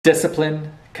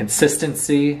Discipline,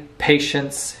 consistency,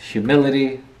 patience,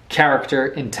 humility, character,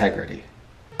 integrity.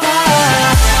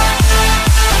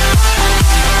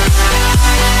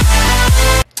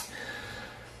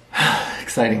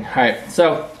 Exciting. All right,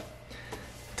 so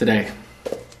today,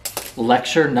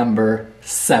 lecture number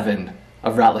 7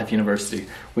 of Ratlife University.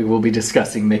 We will be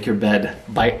discussing Make Your Bed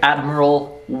by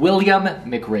Admiral William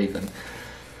McRaven.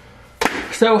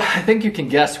 So I think you can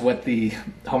guess what the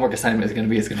homework assignment is going to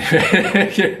be. It's going to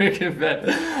be Make Your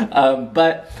Bed.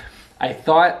 But I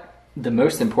thought the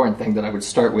most important thing that I would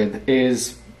start with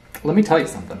is, let me tell you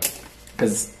something,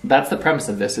 because that's the premise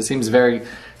of this. It seems very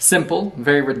simple,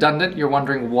 very redundant. You're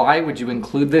wondering, why would you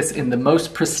include this in the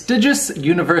most prestigious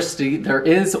university there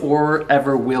is or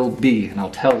ever will be? And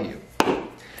I'll tell you.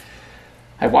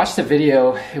 I watched a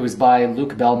video, it was by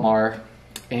Luke Belmar,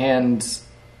 and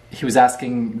he was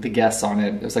asking the guests on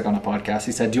it. It was like on a podcast.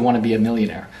 He said, do you want to be a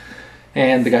millionaire?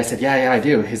 And the guy said, yeah, I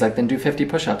do. He's like, then do 50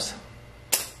 push-ups.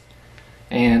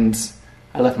 And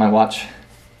I left my watch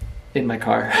in my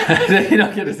car. You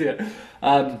don't get to see it.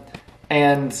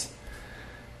 And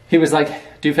he was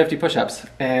like, do 50 push-ups.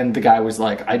 And the guy was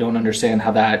like, I don't understand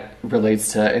how that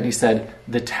relates to, and he said,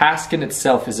 the task in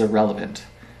itself is irrelevant.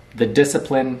 The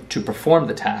discipline to perform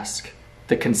the task,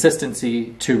 the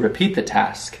consistency to repeat the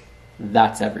task,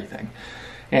 that's everything.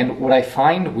 And what I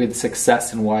find with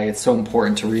success and why it's so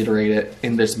important to reiterate it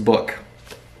in this book,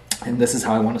 and this is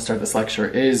how I want to start this lecture,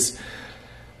 is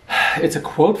it's a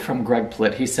quote from Greg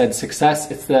Plitt. He said,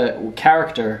 success, it's the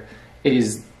character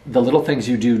is the little things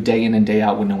you do day in and day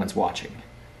out when no one's watching.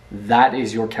 That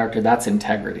is your character, that's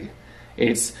integrity.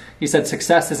 He said,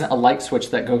 success isn't a light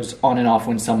switch that goes on and off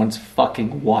when someone's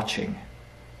fucking watching.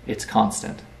 It's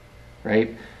constant,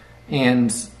 right?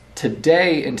 And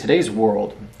today, in today's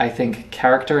world, I think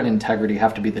character and integrity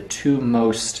have to be the two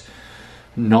most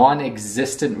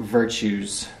non-existent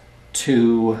virtues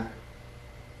to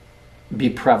be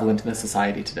prevalent in the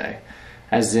society today.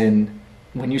 As in,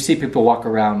 when you see people walk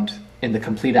around in the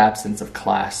complete absence of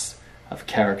class, of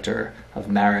character, of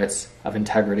merits, of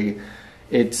integrity,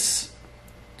 it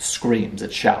screams,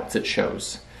 it shouts, it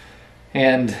shows.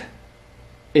 And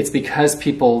it's because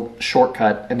people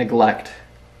shortcut and neglect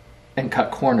and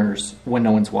cut corners when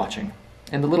no one's watching.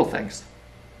 And the little things.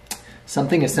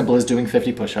 Something as simple as doing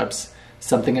 50 push-ups,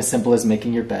 something as simple as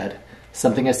making your bed,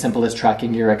 something as simple as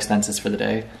tracking your expenses for the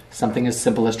day, something as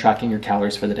simple as tracking your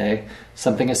calories for the day,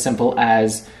 something as simple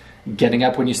as getting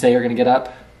up when you say you're going to get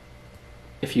up.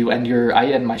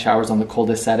 I end my showers on the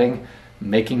coldest setting,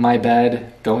 making my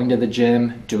bed, going to the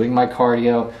gym, doing my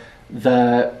cardio.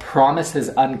 The promise is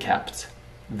unkept.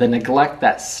 The neglect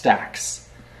that stacks.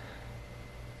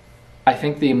 I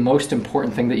think the most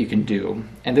important thing that you can do,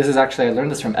 and this is actually, I learned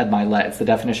this from Admiral, it's the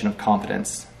definition of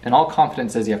confidence. And all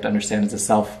confidence is, you have to understand, is a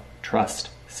self-trust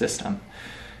system.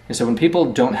 And so when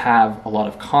people don't have a lot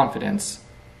of confidence,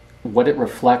 what it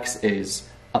reflects is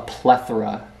a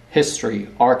plethora, history,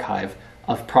 archive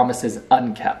of promises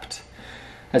unkept.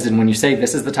 As in, when you say,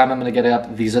 this is the time I'm going to get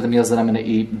up, these are the meals that I'm going to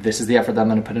eat, this is the effort that I'm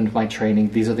going to put into my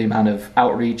training, these are the amount of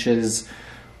outreaches,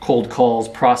 cold calls,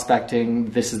 prospecting,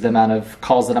 this is the amount of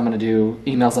calls that I'm going to do,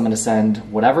 emails I'm going to send,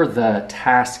 whatever the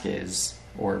task is,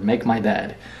 or make my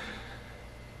bed.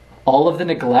 All of the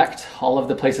neglect, all of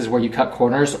the places where you cut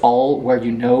corners, all where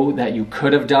you know that you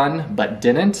could have done but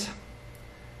didn't,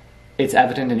 it's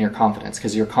evident in your confidence,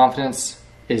 because your confidence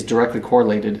is directly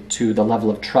correlated to the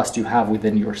level of trust you have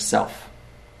within yourself.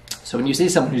 So when you see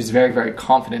someone who's very, very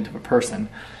confident of a person,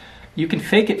 you can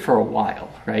fake it for a while,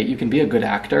 right? You can be a good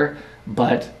actor,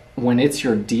 but when it's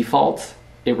your default,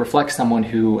 it reflects someone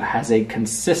who has a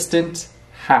consistent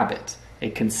habit, a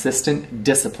consistent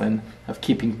discipline of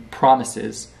keeping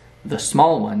promises, the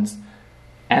small ones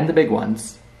and the big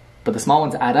ones, but the small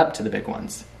ones add up to the big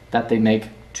ones that they make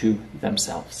to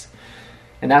themselves.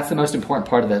 And that's the most important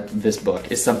part of this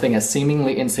book, is something as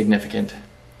seemingly insignificant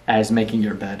as making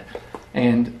your bed.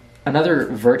 And another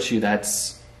virtue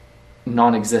that's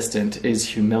non-existent is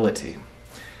humility.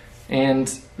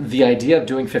 And the idea of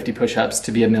doing 50 push-ups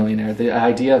to be a millionaire, the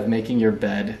idea of making your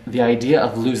bed, the idea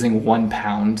of losing 1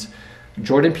 pound,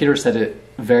 Jordan Peterson said it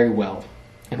very well.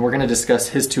 And we're going to discuss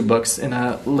his 2 books in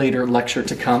a later lecture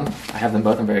to come. I have them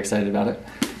both, I'm very excited about it.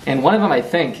 And one of them, I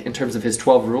think, in terms of his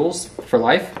 12 rules for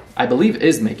life, I believe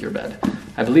is make your bed.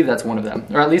 I believe that's one of them.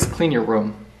 Or at least clean your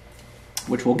room,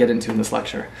 which we'll get into in this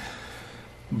lecture.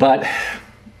 But,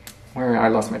 I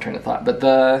lost my train of thought. But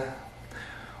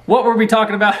what were we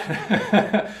talking about?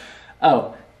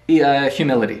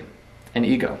 Humility and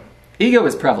ego. Ego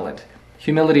is prevalent.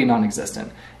 Humility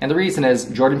non-existent. And the reason is,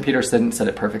 Jordan Peterson said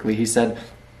it perfectly. He said,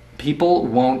 people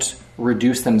won't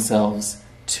reduce themselves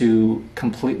to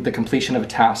complete the completion of a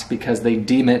task because they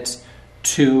deem it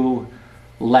too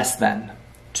less than,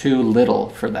 too little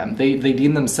for them. They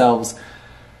deem themselves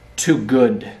too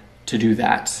good to do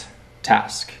that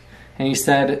task. And he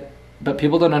said, but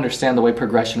people don't understand the way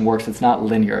progression works. It's not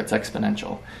linear, it's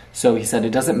exponential. So he said,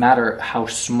 it doesn't matter how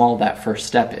small that first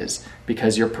step is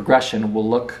because your progression will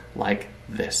look like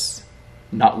this,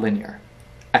 not linear,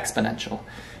 exponential,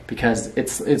 because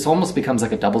it's almost becomes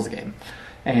like a doubles game.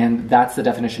 And that's the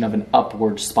definition of an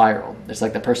upward spiral. It's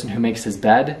like the person who makes his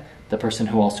bed, the person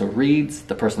who also reads,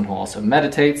 the person who also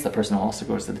meditates, the person who also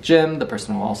goes to the gym, the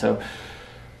person who also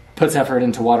puts effort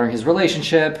into watering his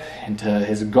relationship, into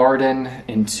his garden,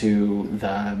 into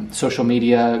the social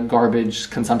media garbage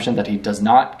consumption that he does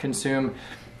not consume.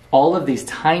 All of these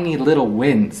tiny little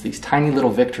wins, these tiny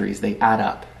little victories, they add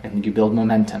up, and you build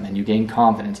momentum and you gain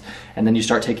confidence, and then you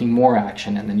start taking more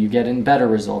action, and then you get in better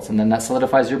results, and then that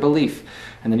solidifies your belief,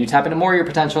 and then you tap into more of your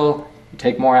potential, you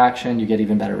take more action, you get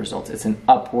even better results. It's an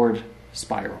upward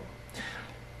spiral.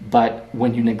 But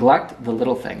when you neglect the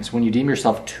little things, when you deem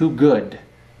yourself too good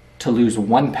to lose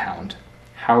 1 pound,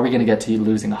 how are we going to get to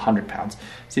losing 100 pounds?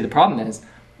 See, the problem is,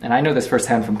 and I know this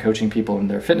firsthand from coaching people in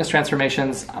their fitness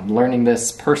transformations, I'm learning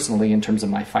this personally in terms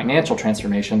of my financial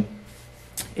transformation,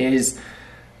 is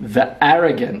the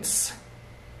arrogance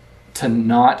to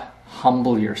not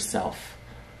humble yourself,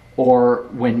 or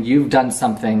when you've done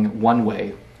something one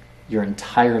way your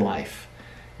entire life,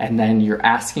 and then you're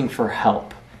asking for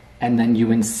help, and then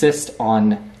you insist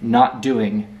on not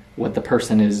doing what the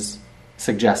person is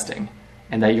suggesting,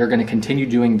 and that you're going to continue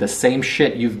doing the same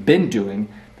shit you've been doing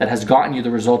that has gotten you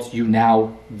the results you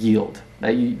now yield,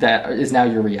 that is now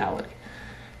your reality.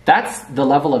 That's the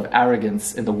level of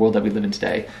arrogance in the world that we live in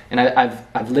today. And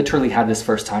I've literally had this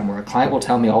first time where a client will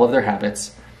tell me all of their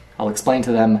habits. I'll explain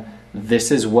to them, this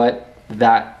is what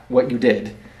you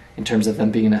did, in terms of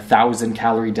them being in a 1,000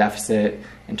 calorie deficit,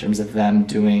 in terms of them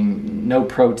doing no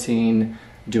protein,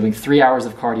 doing 3 hours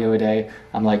of cardio a day.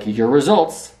 I'm like,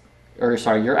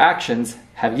 your actions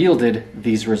have yielded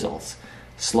these results.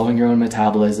 Slowing your own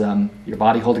metabolism, your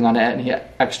body holding on to any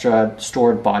extra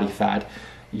stored body fat,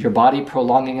 your body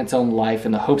prolonging its own life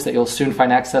in the hopes that you'll soon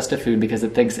find access to food because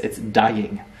it thinks it's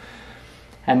dying.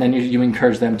 And then you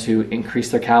encourage them to increase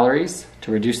their calories,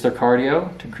 to reduce their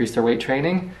cardio, to increase their weight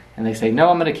training, and they say, no,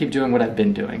 I'm going to keep doing what I've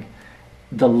been doing.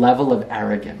 The level of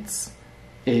arrogance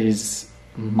is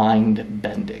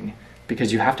mind-bending.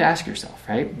 Because you have to ask yourself,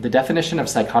 right? The definition of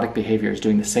psychotic behavior is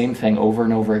doing the same thing over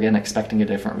and over again, expecting a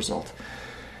different result.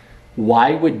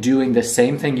 Why would doing the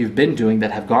same thing you've been doing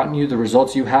that have gotten you the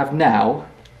results you have now,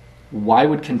 why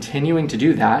would continuing to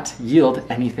do that yield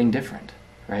anything different,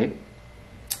 right?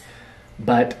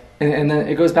 But, and then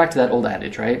it goes back to that old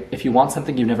adage, right? If you want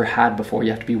something you've never had before,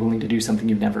 you have to be willing to do something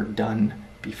you've never done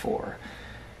before.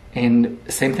 And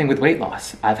same thing with weight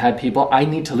loss. I've had people, I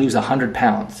need to lose 100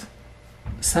 pounds.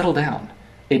 Settle down.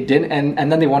 It didn't,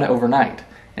 and then they want it overnight.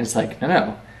 And it's like,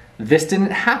 no, this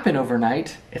didn't happen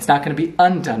overnight. It's not going to be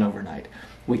undone overnight.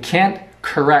 We can't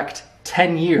correct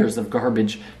 10 years of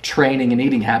garbage training and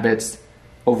eating habits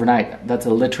overnight. That's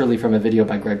literally from a video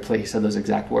by Greg Play, said those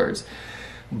exact words.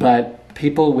 But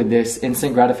people with this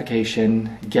instant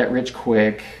gratification, get rich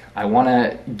quick, I want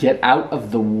to get out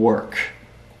of the work.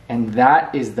 And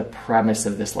that is the premise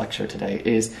of this lecture today,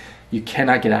 is you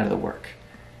cannot get out of the work.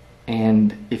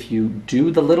 And if you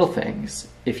do the little things,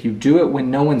 if you do it when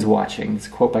no one's watching, it's a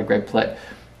quote by Greg Plitt,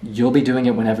 you'll be doing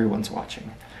it when everyone's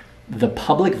watching. The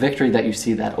public victory that you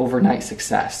see, that overnight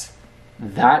success,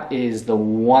 that is the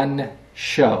one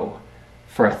show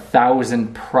for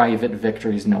 1,000 private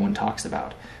victories no one talks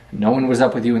about. No one was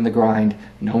up with you in the grind.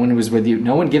 No one was with you.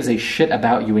 No one gives a shit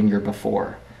about you in your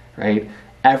before, right?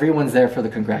 Everyone's there for the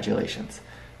congratulations.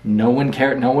 No one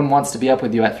cares. No one wants to be up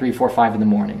with you at 3, 4, 5 in the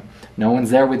morning. No one's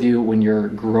there with you when you're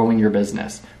growing your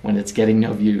business, when it's getting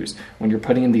no views, when you're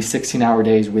putting in these 16-hour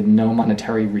days with no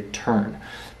monetary return.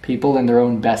 People in their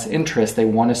own best interest, they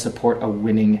want to support a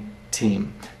winning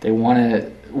team. They want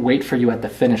to wait for you at the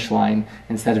finish line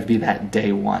instead of be that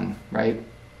day one, right?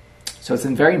 So it's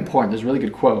very important. There's a really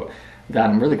good quote that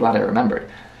I'm really glad I remembered.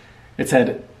 It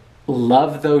said,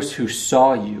 love those who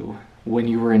saw you when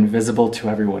you were invisible to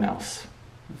everyone else.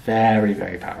 Very,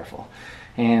 very powerful.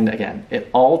 And again, it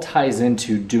all ties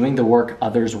into doing the work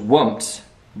others won't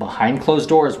behind closed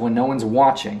doors when no one's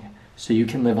watching, so you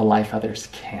can live a life others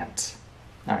can't.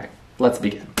 All right, let's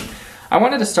begin. I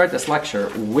wanted to start this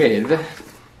lecture with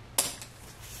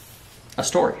a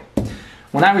story.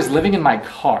 When I was living in my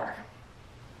car,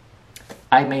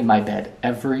 I made my bed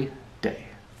every day.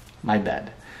 My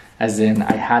bed. As in,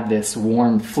 I had this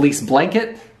warm fleece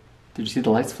blanket. Did you see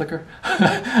the lights flicker?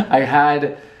 I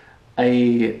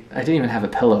didn't even have a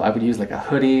pillow. I would use like a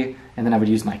hoodie, and then I would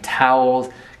use my towels,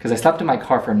 because I slept in my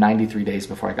car for 93 days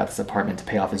before I got this apartment to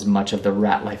pay off as much of the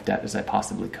Ratlife debt as I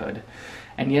possibly could.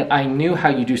 And yet I knew how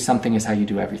you do something is how you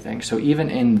do everything. So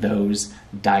even in those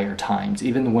dire times,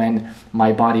 even when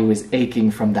my body was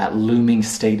aching from that looming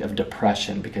state of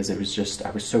depression, because it was just, I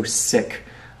was so sick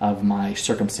of my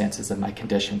circumstances, of my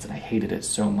conditions, and I hated it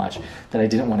so much that I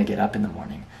didn't want to get up in the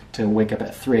morning, to wake up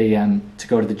at 3 a.m., to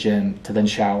go to the gym, to then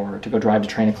shower, to go drive to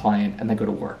train a client, and then go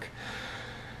to work.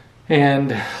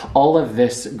 And all of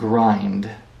this grind,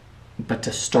 but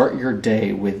to start your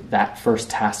day with that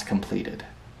first task completed,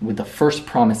 with the first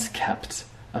promise kept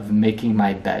of making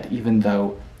my bed, even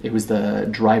though it was the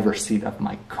driver's seat of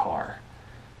my car.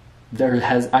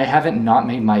 I haven't not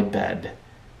made my bed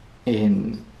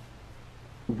in,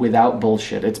 without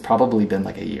bullshit, it's probably been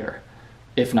like a year,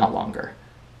 if not longer.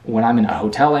 When I'm in a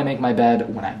hotel, I make my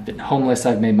bed. When I've been homeless,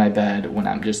 I've made my bed. When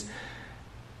I'm just,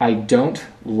 I don't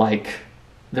like,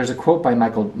 there's a quote by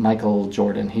Michael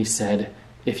Jordan. He said,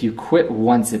 if you quit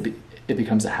once, it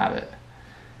becomes a habit.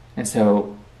 And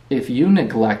so if you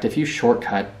neglect, if you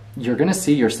shortcut, you're going to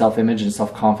see your self-image and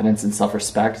self-confidence and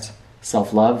self-respect,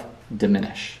 self-love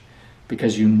diminish,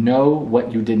 because you know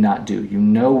what you did not do. You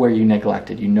know where you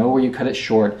neglected. You know where you cut it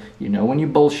short. You know when you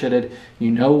bullshitted. You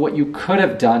know what you could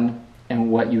have done and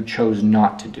what you chose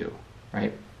not to do,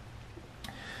 right?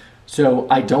 So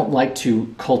I don't like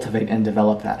to cultivate and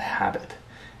develop that habit.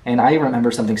 And I remember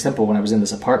something simple when I was in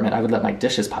this apartment. I would let my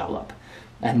dishes pile up.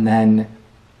 And then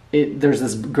there's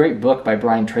this great book by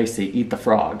Brian Tracy, Eat the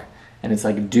Frog. And it's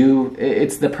like,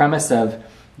 it's the premise of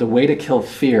the way to kill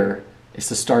fear is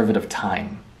to starve it of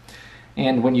time.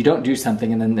 And when you don't do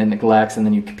something and then it neglects, and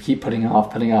then you keep putting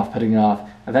off,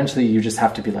 eventually you just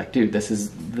have to be like, dude, this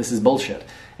is bullshit.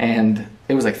 And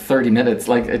it was like 30 minutes,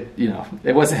 like, it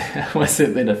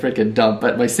wasn't in a freaking dump,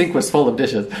 but my sink was full of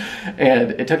dishes.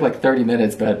 And it took like 30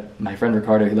 minutes, but my friend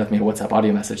Ricardo, he left me a WhatsApp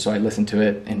audio message, so I listened to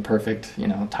it in perfect,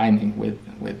 timing with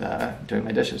doing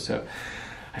my dishes. So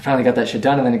I finally got that shit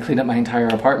done, and then I cleaned up my entire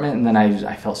apartment, and then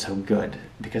I felt so good,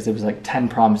 because it was like 10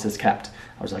 promises kept.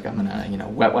 I was like, I'm gonna,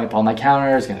 wet wipe all my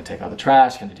counters, gonna take all the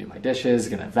trash, gonna do my dishes,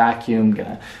 gonna vacuum,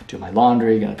 gonna do my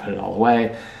laundry, gonna put it all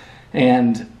away.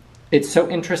 And it's so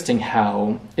interesting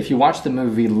how, if you watch the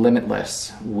movie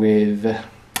Limitless with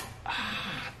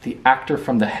the actor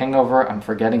from The Hangover, I'm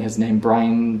forgetting his name,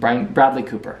 Bradley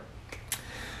Cooper.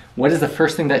 What is the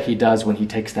first thing that he does when he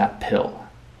takes that pill?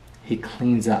 He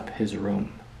cleans up his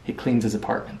room. He cleans his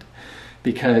apartment.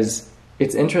 Because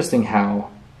it's interesting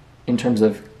how, in terms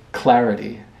of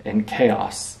clarity and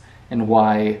chaos, and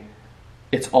why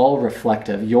it's all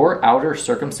reflective. Your outer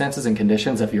circumstances and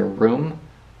conditions of your room,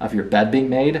 of your bed being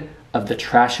made, of the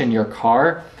trash in your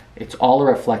car, it's all a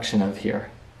reflection of here.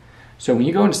 So when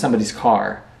you go into somebody's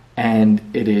car and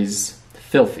it is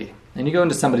filthy, and you go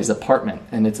into somebody's apartment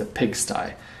and it's a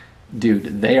pigsty,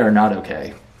 dude, they are not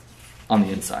okay on the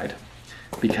inside.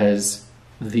 Because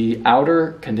the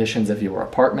outer conditions of your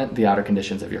apartment, the outer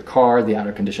conditions of your car, the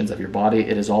outer conditions of your body,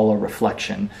 it is all a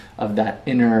reflection of that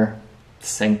inner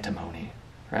sanctimony,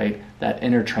 right? That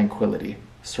inner tranquility,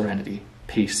 serenity,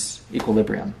 peace,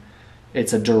 equilibrium.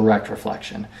 It's a direct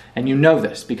reflection. And you know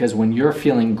this because when you're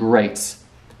feeling great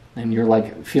and you're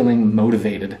like feeling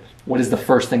motivated, what is the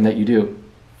first thing that you do?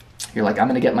 You're like, I'm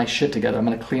gonna get my shit together. I'm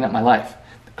gonna clean up my life.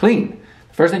 Clean.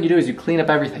 The first thing you do is you clean up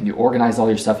everything. You organize all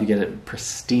your stuff. You get it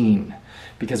pristine.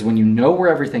 Because when you know where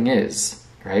everything is,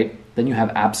 right, then you have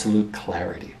absolute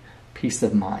clarity, peace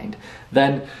of mind.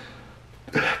 Then,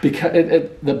 because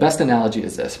the best analogy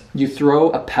is this. You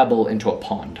throw a pebble into a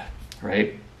pond,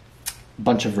 right?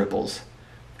 Bunch of ripples.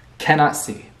 Cannot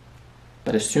see.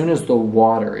 But as soon as the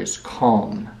water is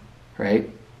calm, right,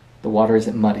 the water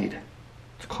isn't muddied.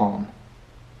 It's calm.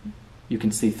 You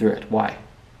can see through it. Why?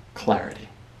 Clarity.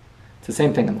 It's the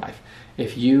same thing in life.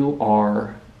 If you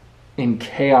are in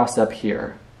chaos up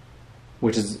here,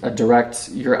 which is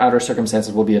your outer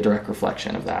circumstances will be a direct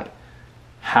reflection of that.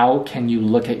 How can you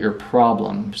look at your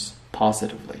problems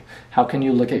positively? How can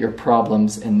you look at your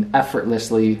problems and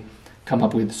effortlessly come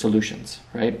up with solutions,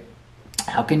 right?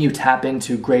 How can you tap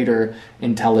into greater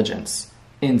intelligence,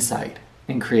 insight,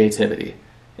 and creativity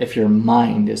if your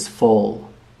mind is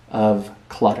full of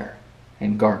clutter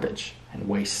and garbage and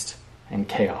waste and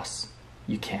chaos?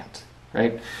 You can't,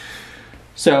 right?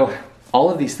 So all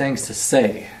of these things to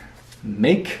say,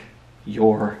 make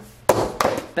your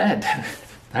bed.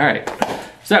 All right.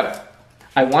 So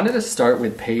I wanted to start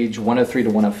with page 103 to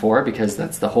 104 because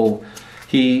that's the whole,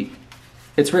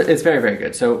 it's very, very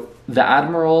good. So the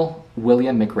Admiral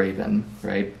William McRaven,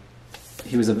 right?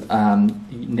 he was a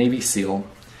Navy SEAL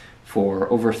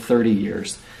for over 30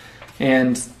 years.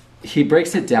 And he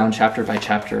breaks it down chapter by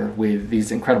chapter with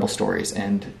these incredible stories.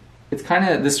 And it's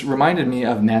this reminded me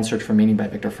of Man's Search for Meaning by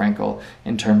Viktor Frankl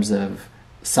in terms of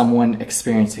someone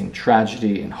experiencing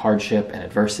tragedy and hardship and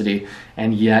adversity,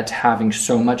 and yet having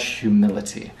so much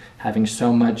humility, having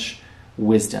so much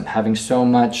wisdom, having so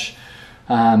much,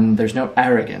 there's no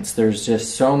arrogance, there's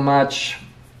just so much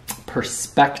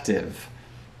perspective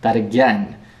that,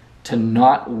 again, to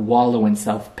not wallow in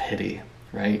self-pity,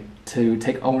 right? To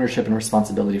take ownership and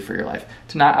responsibility for your life,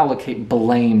 to not allocate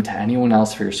blame to anyone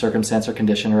else for your circumstance or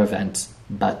condition or event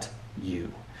but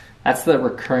you. That's the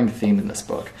recurring theme in this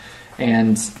book.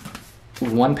 And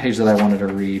one page that I wanted to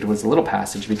read was a little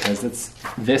passage because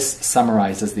this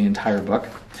summarizes the entire book,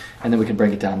 and then we can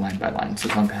break it down line by line. So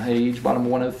it's on page bottom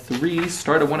 103,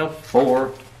 start at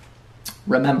 104.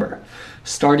 Remember,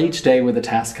 start each day with a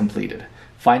task completed.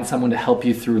 Find someone to help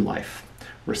you through life.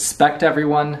 Respect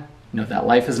everyone. Know that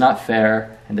life is not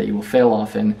fair and that you will fail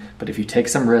often, but if you take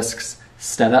some risks,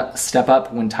 step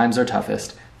up when times are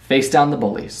toughest, face down the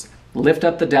bullies, lift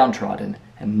up the downtrodden,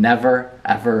 and never,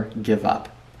 ever give up.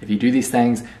 If you do these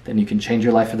things, then you can change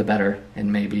your life for the better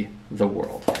and maybe the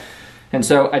world. And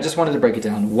so I just wanted to break it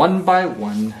down one by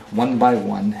one,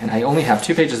 and I only have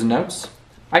 2 pages of notes.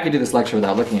 I could do this lecture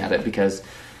without looking at it because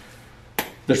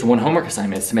there's one homework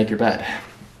assignment, it's to make your bed.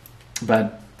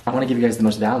 But I want to give you guys the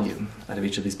most value out of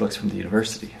each of these books from the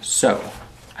university. So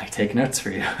I take notes for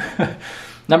you.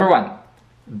 Number 1,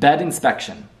 bed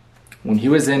inspection. When he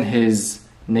was in his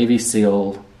Navy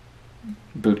SEAL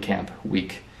boot camp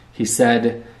week, he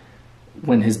said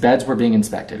when his beds were being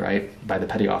inspected, right, by the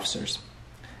petty officers,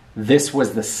 this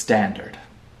was the standard.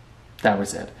 That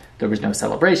was it. There was no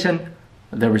celebration.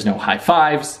 There was no high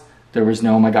fives. There was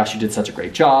no, oh my gosh, you did such a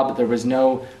great job. There was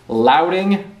no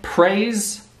lauding,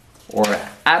 praise, or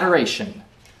adoration.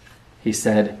 He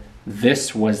said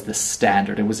this was the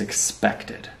standard. It was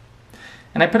expected.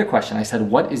 And I put a question. I said,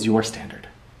 what is your standard?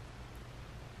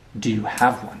 Do you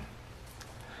have one?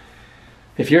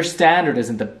 If your standard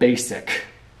isn't the basic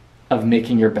of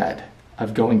making your bed,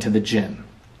 of going to the gym,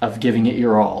 of giving it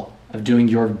your all, of doing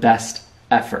your best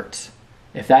effort,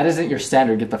 if that isn't your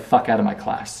standard, get the fuck out of my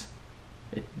class.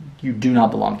 You do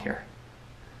not belong here.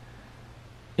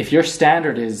 If your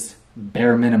standard is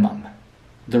bare minimum,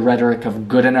 the rhetoric of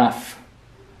good enough,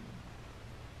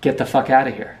 get the fuck out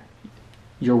of here.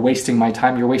 You're wasting my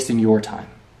time, you're wasting your time,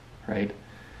 right?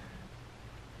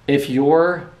 If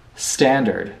your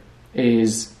standard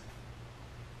is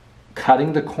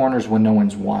cutting the corners when no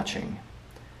one's watching,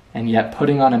 and yet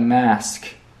putting on a mask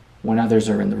when others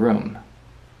are in the room,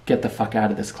 get the fuck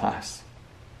out of this class.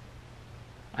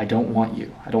 I don't want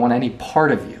you. I don't want any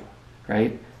part of you,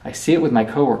 right? I see it with my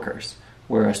coworkers,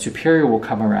 where a superior will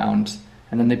come around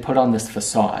and then they put on this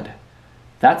facade.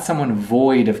 That's someone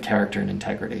void of character and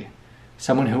integrity.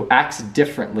 Someone who acts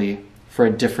differently for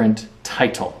a different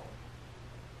title.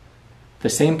 The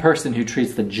same person who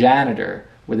treats the janitor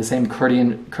with the same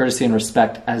courtesy and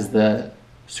respect as the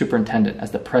superintendent,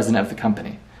 as the president of the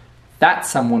company. That's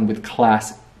someone with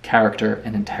class, character,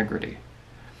 and integrity.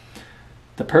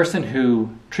 The person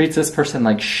who treats this person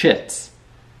like shit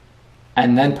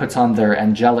and then puts on their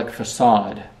angelic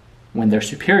facade when their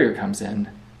superior comes in,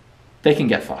 they can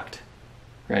get fucked,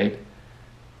 right?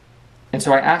 And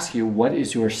so I ask you, what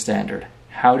is your standard?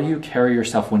 How do you carry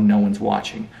yourself when no one's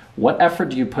watching? What effort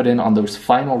do you put in on those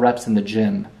final reps in the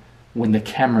gym when the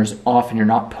camera's off and you're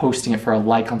not posting it for a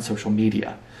like on social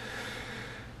media?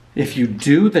 If you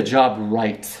do the job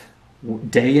right,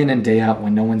 day in and day out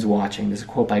when no one's watching, there's a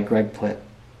quote by Greg Plitt.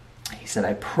 He said,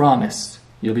 I promise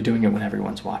you'll be doing it when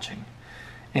everyone's watching.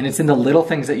 And it's in the little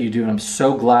things that you do, and I'm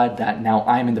so glad that now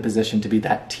I'm in the position to be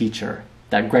that teacher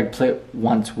that Greg Plitt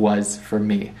once was for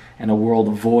me in a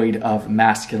world void of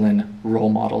masculine role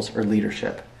models or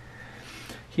leadership.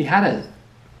 He had a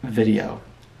video.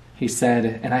 He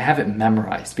said, and I have it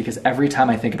memorized because every time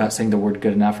I think about saying the word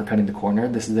good enough or cutting the corner,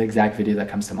 this is the exact video that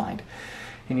comes to mind.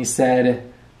 And he said,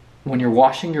 when you're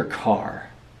washing your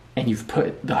car and you've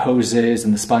put the hoses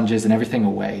and the sponges and everything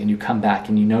away and you come back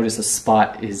and you notice a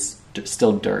spot is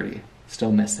still dirty,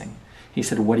 still missing. He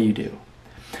said, what do?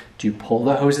 Do you pull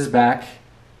the hoses back?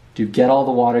 Do you get all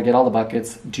the water, get all the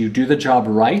buckets? Do you do the job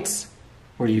right?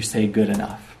 Or do you say good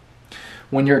enough?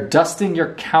 When you're dusting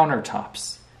your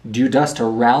countertops, do you dust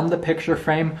around the picture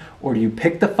frame or do you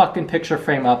pick the fucking picture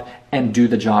frame up and do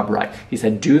the job right? He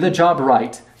said, do the job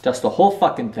right, dust the whole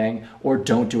fucking thing, or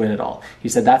don't do it at all. He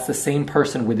said, that's the same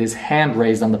person with his hand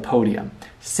raised on the podium.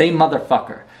 Same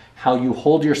motherfucker. How you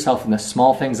hold yourself in the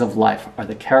small things of life are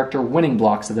the character winning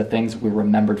blocks of the things we're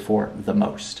remembered for the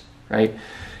most, right?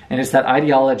 And it's that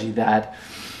ideology that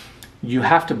you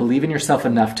have to believe in yourself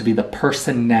enough to be the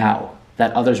person now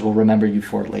that others will remember you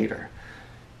for later.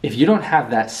 If you don't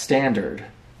have that standard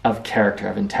of character,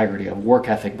 of integrity, of work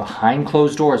ethic behind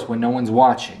closed doors when no one's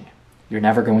watching, you're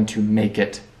never going to make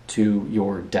it to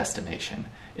your destination,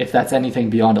 if that's anything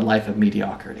beyond a life of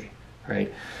mediocrity,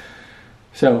 right?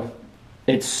 So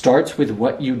it starts with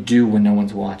what you do when no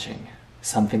one's watching.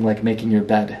 Something like making your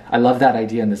bed. I love that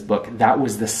idea in this book. That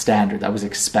was the standard, that was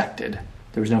expected.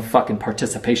 There was no fucking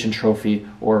participation trophy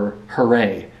or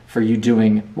hooray for you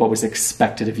doing what was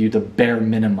expected of you, the bare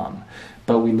minimum.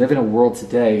 But we live in a world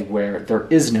today where there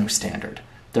is no standard.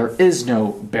 There is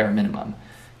no bare minimum.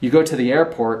 You go to the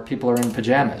airport, people are in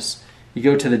pajamas. You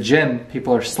go to the gym,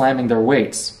 people are slamming their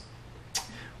weights.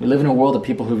 We live in a world of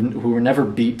people who were never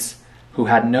beat, who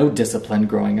had no discipline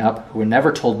growing up, who were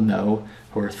never told no,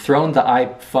 who were thrown the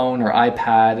iPhone or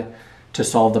iPad to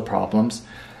solve the problems,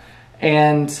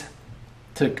 and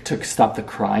to stop the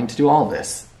crying, to do all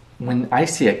this. When I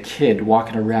see a kid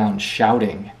walking around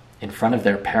shouting in front of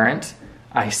their parent,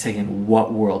 I say, in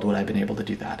what world would I have been able to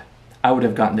do that? I would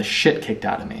have gotten the shit kicked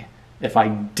out of me if I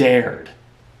dared,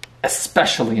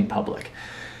 especially in public.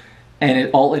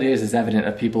 And all it is evident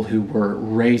of people who were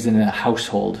raised in a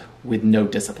household with no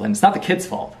discipline. It's not the kid's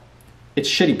fault. It's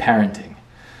shitty parenting.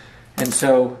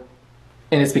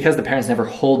 And it's because the parents never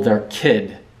hold their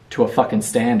kid to a fucking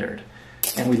standard.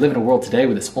 And we live in a world today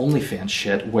with this OnlyFans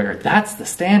shit where that's the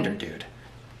standard, dude.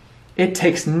 It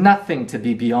takes nothing to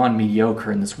be beyond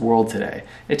mediocre in this world today.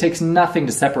 It takes nothing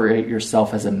to separate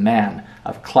yourself as a man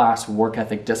of class, work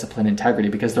ethic, discipline, integrity,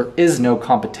 because there is no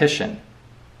competition.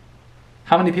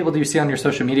 How many people do you see on your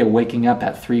social media waking up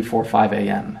at 3, 4, 5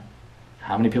 a.m.?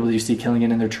 How many people do you see killing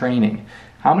it in their training?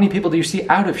 How many people do you see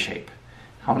out of shape?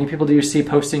 How many people do you see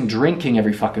posting drinking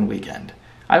every fucking weekend?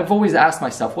 I've always asked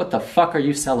myself, what the fuck are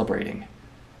you celebrating?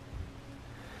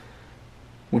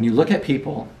 When you look at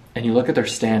people and you look at their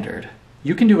standard,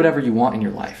 you can do whatever you want in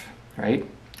your life, right?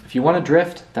 If you want to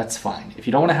drift, that's fine. If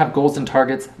you don't want to have goals and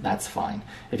targets, that's fine.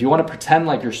 If you want to pretend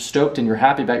like you're stoked and you're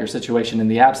happy about your situation in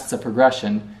the absence of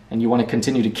progression, and you want to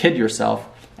continue to kid yourself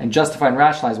and justify and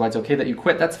rationalize why it's okay that you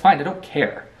quit, that's fine. I don't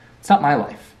care. It's not my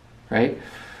life, right?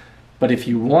 But if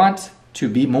you want to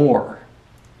be more,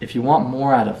 if you want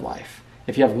more out of life,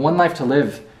 if you have one life to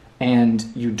live and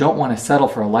you don't want to settle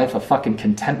for a life of fucking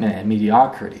contentment and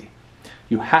mediocrity,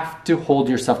 you have to hold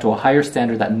yourself to a higher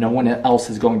standard that no one else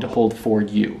is going to hold for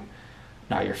you.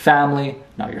 Not your family,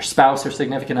 not your spouse or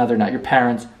significant other, not your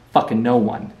parents, fucking no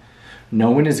one.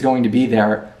 No one is going to be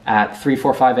there at 3,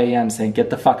 4, 5 a.m. saying, get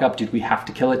the fuck up, dude, we have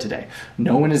to kill it today.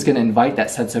 No one is going to invite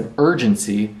that sense of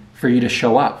urgency for you to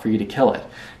show up, for you to kill it.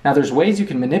 Now, there's ways you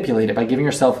can manipulate it by giving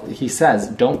yourself, he says,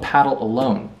 don't paddle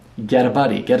alone. Get a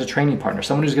buddy, get a training partner,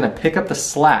 someone who's going to pick up the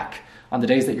slack on the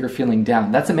days that you're feeling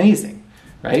down. That's amazing,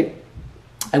 right?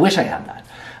 I wish I had that.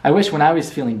 I wish when I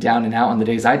was feeling down and out on the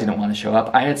days I didn't want to show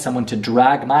up, I had someone to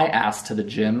drag my ass to the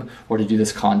gym or to do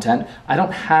this content. I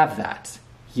don't have that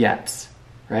yet,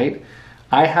 right?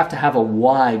 I have to have a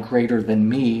why greater than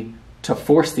me to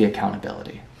force the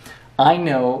accountability. I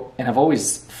know, and I've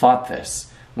always thought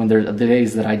this, when there are the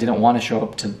days that I didn't want to show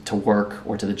up to work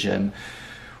or to the gym,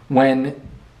 when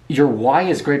your why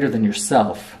is greater than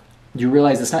yourself, you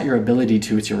realize it's not your ability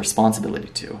to, it's your responsibility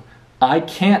to. I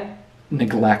can't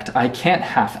neglect, I can't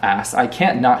half-ass, I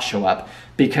can't not show up,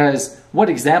 because what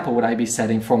example would I be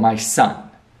setting for my son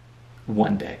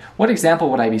one day? What example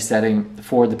would I be setting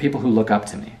for the people who look up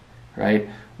to me, right?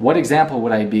 What example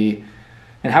would I be,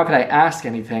 and how could I ask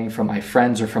anything from my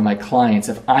friends or from my clients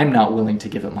if I'm not willing to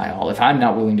give it my all, if I'm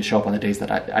not willing to show up on the days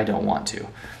that I don't want to?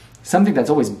 Something that's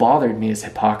always bothered me is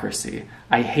hypocrisy.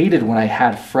 I hated when I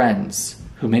had friends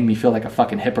who made me feel like a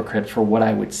fucking hypocrite for what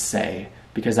I would say,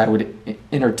 because I would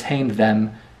entertain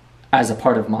them as a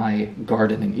part of my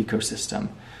garden and ecosystem.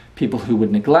 People who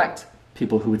would neglect,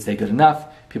 people who would say good enough,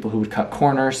 people who would cut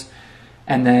corners.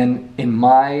 And then in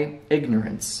my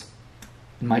ignorance,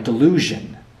 in my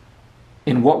delusion,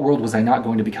 in what world was I not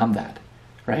going to become that,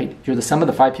 right? You're the sum of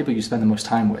the 5 people you spend the most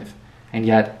time with. And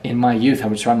yet, in my youth, I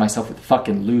would surround myself with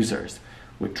fucking losers,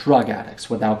 with drug addicts,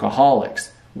 with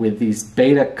alcoholics, with these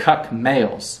beta cuck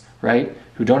males, right?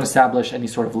 Who don't establish any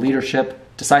sort of leadership,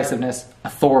 decisiveness,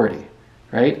 authority,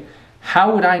 right?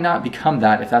 How would I not become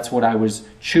that if that's what I was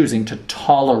choosing to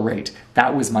tolerate?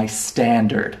 That was my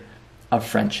standard of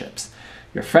friendships.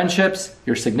 Your friendships,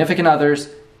 your significant others,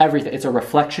 everything. It's a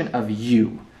reflection of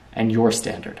you and your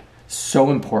standard.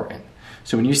 So important.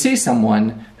 So when you see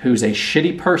someone who's a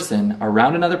shitty person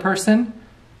around another person,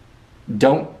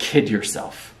 don't kid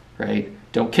yourself, right?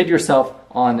 Don't kid yourself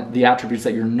on the attributes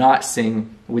that you're not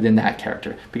seeing within that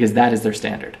character, because that is their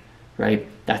standard, right?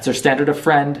 That's their standard of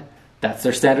friend. That's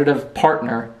their standard of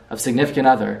partner, of significant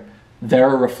other.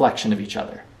 They're a reflection of each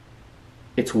other.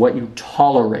 It's what you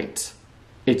tolerate.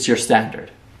 It's your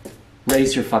standard.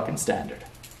 Raise your fucking standard.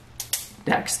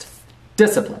 Next,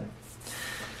 discipline.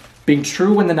 Being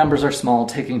true when the numbers are small,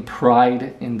 taking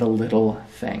pride in the little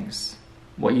things.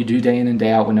 What you do day in and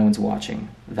day out when no one's watching.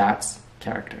 That's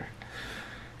character.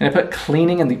 And I put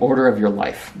cleaning in the order of your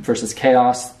life versus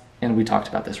chaos. And we talked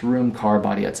about this: room, car,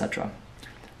 body, etc.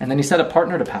 And then he said a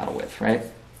partner to paddle with, right?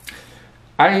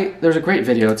 There's a great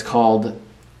video. It's called,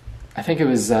 I think it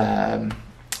was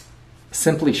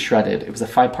Simply Shredded. It was a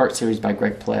 5-part series by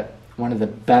Greg Plitt. One of the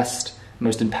best,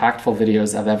 most impactful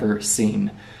videos I've ever seen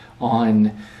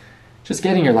on just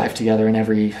getting your life together in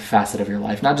every facet of your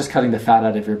life. Not just cutting the fat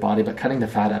out of your body, but cutting the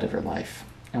fat out of your life.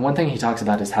 And one thing he talks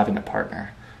about is having a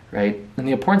partner, right? And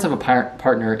the importance of a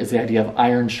partner is the idea of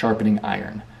iron sharpening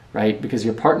iron, right? Because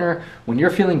your partner, when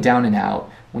you're feeling down and out,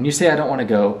 when you say, I don't want to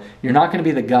go, you're not going to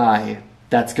be the guy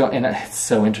that's going, and it's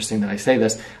so interesting that I say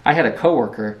this. I had a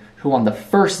coworker who on the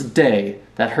first day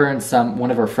that her and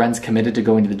one of her friends committed to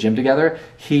going to the gym together,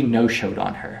 he no-showed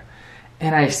on her.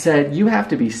 And I said, you have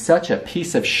to be such a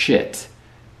piece of shit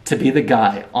to be the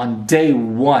guy on day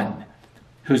one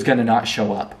who's going to not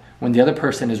show up when the other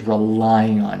person is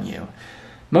relying on you.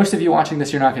 Most of you watching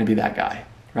this, you're not going to be that guy,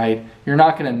 right? You're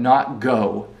not going to not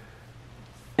go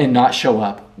and not show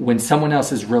up when someone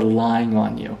else is relying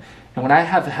on you. And when I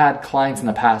have had clients in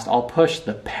the past, I'll push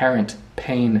the parent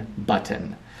pain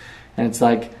button. And it's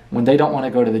like, when they don't want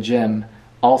to go to the gym,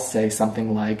 I'll say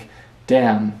something like,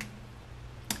 damn,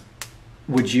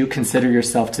 would you consider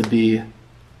yourself to be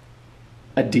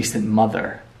a decent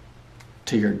mother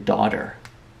to your daughter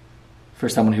for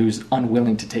someone who's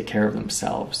unwilling to take care of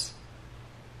themselves?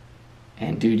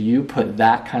 And dude, you put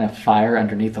that kind of fire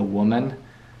underneath a woman,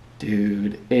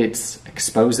 dude, it's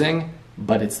exposing,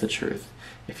 but it's the truth.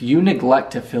 If you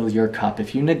neglect to fill your cup,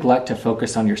 if you neglect to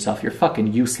focus on yourself, you're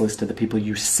fucking useless to the people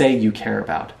you say you care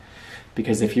about.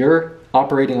 Because if you're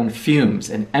operating on fumes,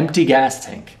 an empty gas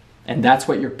tank, and that's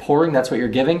what you're pouring, that's what you're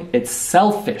giving, it's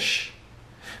selfish.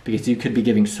 Because you could be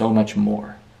giving so much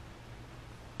more.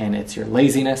 And it's your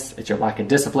laziness, it's your lack of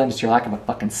discipline, it's your lack of a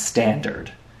fucking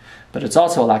standard. But it's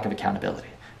also a lack of accountability,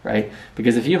 right?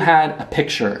 Because if you had a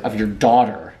picture of your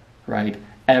daughter, right,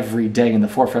 every day in the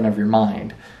forefront of your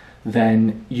mind,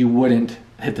 then you wouldn't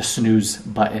hit the snooze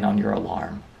button on your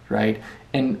alarm, right?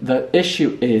 And the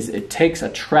issue is it takes a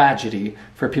tragedy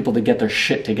for people to get their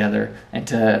shit together and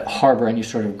to harbor any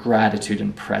sort of gratitude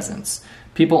and presence.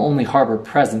 People only harbor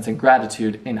presence and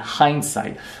gratitude in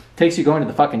hindsight. It takes you going to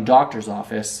the fucking doctor's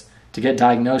office to get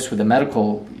diagnosed with a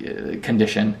medical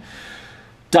condition,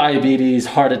 diabetes,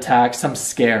 heart attack, some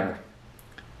scare.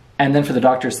 And then for the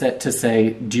doctor to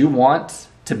say, do you want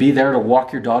to be there to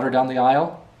walk your daughter down the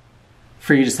aisle?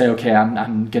 For you to say, okay, I'm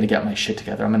going to get my shit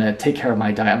together. I'm going to take care of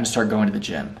my diet. I'm going to start going to the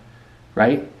gym,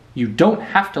 right? You don't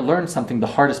have to learn something the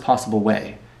hardest possible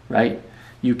way, right?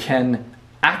 You can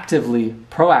actively,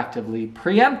 proactively,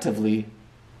 preemptively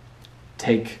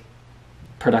take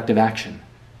productive action,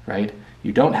 right?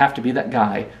 You don't have to be that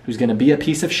guy who's going to be a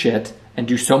piece of shit and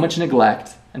do so much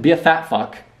neglect and be a fat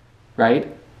fuck,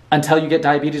 right? Until you get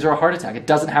diabetes or a heart attack. It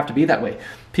doesn't have to be that way.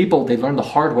 People, they learn the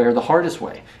hard way or the hardest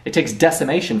way. It takes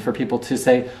decimation for people to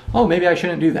say, oh, maybe I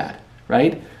shouldn't do that,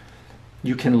 right?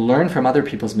 You can learn from other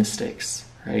people's mistakes,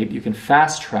 right? You can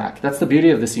fast track. That's the beauty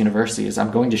of this university, is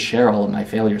I'm going to share all of my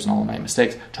failures and all of my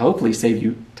mistakes to hopefully save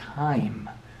you time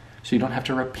so you don't have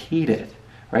to repeat it,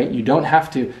 right? You don't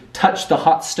have to touch the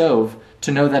hot stove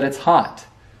to know that it's hot,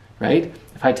 right?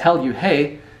 If I tell you,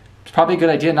 hey, it's probably a good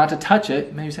idea not to touch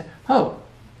it, maybe you say, oh,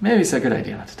 maybe it's a good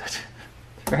idea not to touch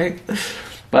it, right?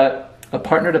 But a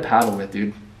partner to paddle with,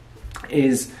 dude,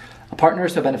 is a partner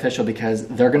is so beneficial because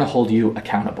they're going to hold you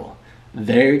accountable.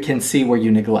 They can see where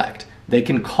you neglect. They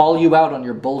can call you out on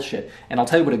your bullshit. And I'll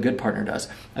tell you what a good partner does.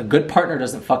 A good partner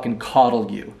doesn't fucking coddle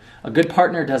you. A good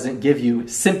partner doesn't give you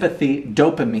sympathy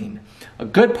dopamine. A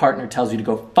good partner tells you to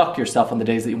go fuck yourself on the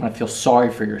days that you want to feel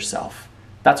sorry for yourself.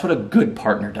 That's what a good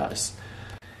partner does.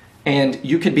 And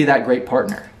you could be that great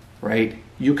partner, right?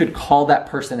 You could call that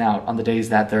person out on the days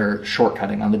that they're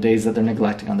shortcutting, on the days that they're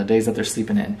neglecting, on the days that they're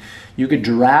sleeping in. You could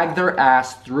drag their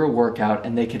ass through a workout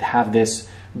and they could have this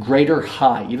greater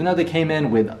high. Even though they came in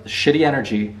with shitty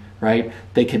energy, right?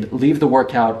 They could leave the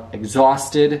workout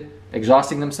exhausting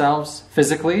themselves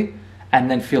physically,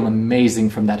 and then feel amazing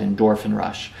from that endorphin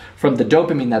rush, from the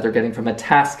dopamine that they're getting from a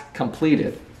task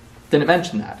completed. Didn't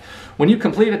mention that. When you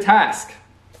complete a task,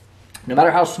 no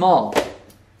matter how small,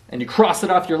 and you cross it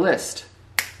off your list,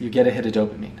 you get a hit of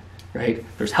dopamine. right?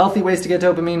 There's healthy ways to get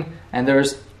dopamine and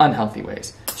there's unhealthy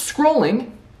ways.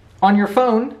 Scrolling on your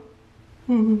phone,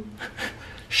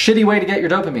 shitty way to get your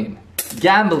dopamine.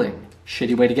 Gambling,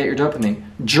 shitty way to get your dopamine.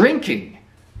 Drinking,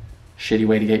 shitty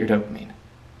way to get your dopamine.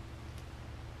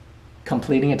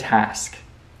 Completing a task,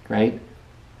 right?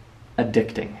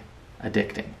 Addicting,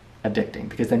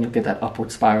 because then you'll get that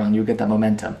upward spiral and you'll get that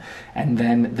momentum. And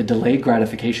then the delayed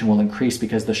gratification will increase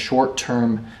because the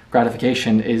short-term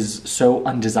gratification is so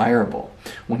undesirable.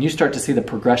 When you start to see the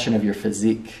progression of your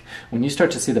physique, when you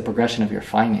start to see the progression of your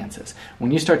finances,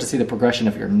 when you start to see the progression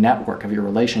of your network, of your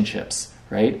relationships,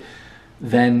 right?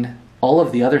 Then all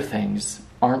of the other things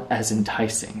aren't as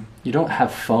enticing. You don't have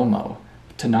FOMO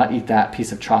to not eat that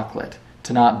piece of chocolate,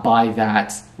 to not buy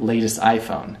that latest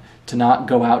iPhone, to not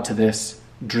go out to this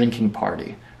drinking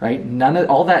party, right?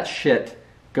 All that shit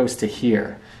goes to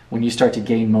here when you start to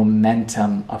gain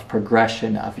momentum of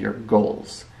progression of your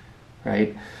goals,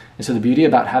 right? And so the beauty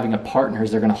about having a partner is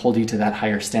they're going to hold you to that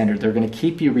higher standard. They're going to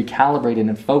keep you recalibrated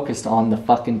and focused on the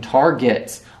fucking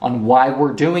target, on why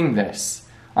we're doing this,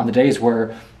 on the days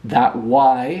where that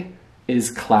why is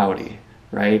cloudy,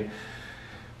 right?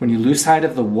 When you lose sight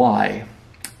of the why,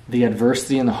 the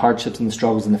adversity and the hardships and the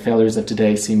struggles and the failures of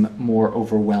today seem more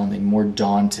overwhelming, more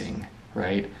daunting,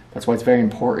 right? That's why it's very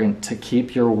important to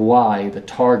keep your why, the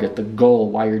target, the goal,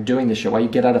 why you're doing this shit, why you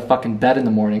get out of fucking bed in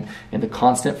the morning, in the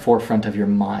constant forefront of your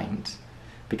mind.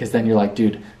 Because then you're like,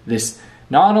 dude, this,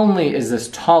 not only is this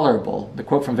tolerable, the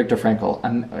quote from Viktor Frankl,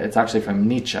 and it's actually from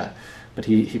Nietzsche, but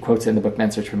he quotes it in the book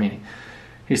Man's Search for Meaning.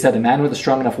 He said, a man with a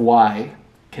strong enough why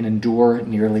can endure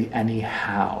nearly any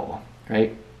how,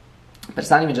 right? But it's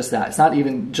not even just that. It's not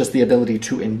even just the ability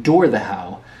to endure the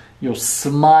how. You'll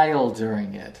smile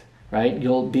during it, right?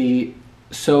 You'll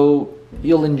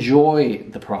enjoy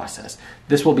the process.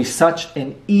 This will be such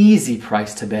an easy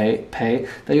price to pay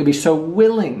that you'll be so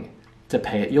willing to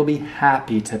pay it. You'll be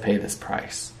happy to pay this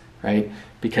price, right?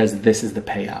 Because this is the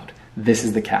payout. This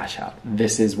is the cash out.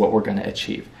 This is what we're going to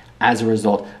achieve as a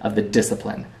result of the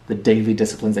discipline, the daily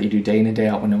disciplines that you do day in and day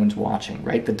out when no one's watching,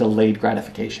 right? The delayed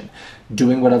gratification.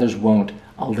 Doing what others won't,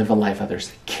 I'll live a life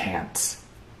others can't.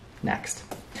 Next.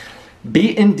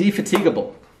 Be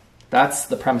indefatigable. That's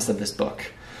the premise of this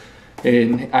book.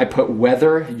 And I put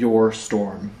weather your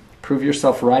storm. Prove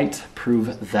yourself right,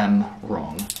 prove them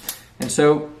wrong. And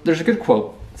so there's a good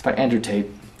quote. It's by Andrew Tate.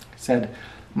 He said,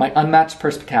 my unmatched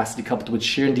perspicacity coupled with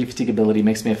sheer indefatigability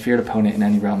makes me a feared opponent in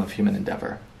any realm of human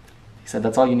endeavor. He said,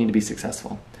 that's all you need to be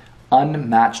successful.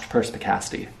 Unmatched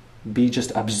perspicacity. Be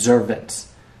just observant.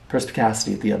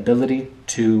 Perspicacity, the ability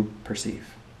to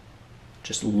perceive.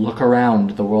 Just look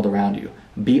around the world around you.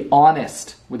 Be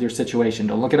honest with your situation.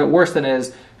 Don't look at it worse than it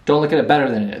is. Don't look at it better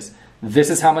than it is.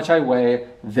 This is how much I weigh.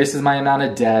 This is my amount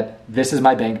of debt. This is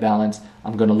my bank balance.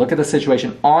 I'm going to look at the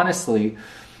situation honestly,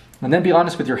 and then be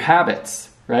honest with your habits,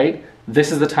 right?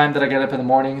 This is the time that I get up in the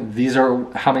morning. These are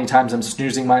how many times I'm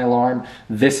snoozing my alarm.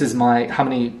 This is how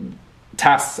many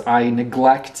tasks I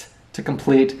neglect to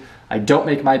complete. I don't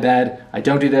make my bed. I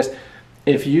don't do this.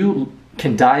 If you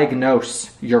can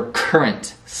diagnose your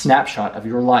current snapshot of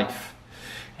your life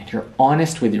and you're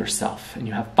honest with yourself and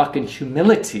you have fucking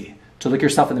humility to look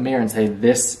yourself in the mirror and say,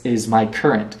 this is my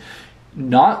current,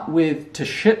 not to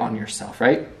shit on yourself,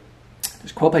 right?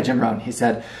 There's a quote by Jim Rohn. He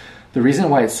said, the reason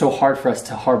why it's so hard for us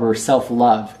to harbor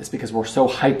self-love is because we're so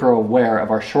hyper-aware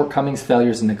of our shortcomings,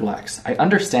 failures, and neglects. I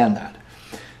understand that.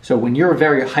 So when you're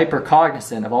very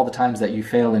hyper-cognizant of all the times that you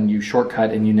fail and you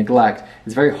shortcut and you neglect,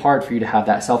 it's very hard for you to have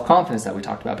that self-confidence that we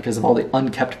talked about because of all the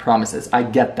unkept promises. I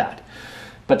get that.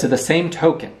 But to the same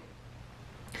token,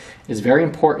 it's very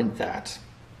important that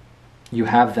you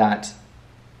have that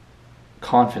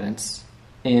confidence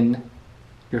in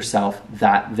yourself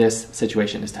that this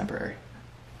situation is temporary.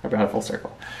 I brought it full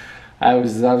circle. I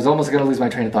was almost going to lose my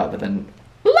train of thought, but then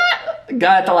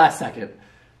got at the last second.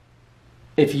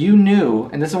 If you knew,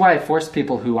 and this is why I force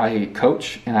people who I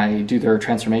coach and I do their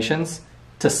transformations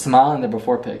to smile in their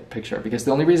before picture, because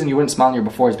the only reason you wouldn't smile in your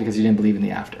before is because you didn't believe in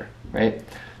the after, right?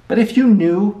 But if you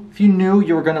knew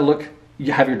you were going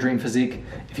to have your dream physique,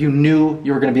 if you knew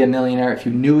you were going to be a millionaire, if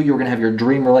you knew you were going to have your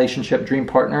dream relationship, dream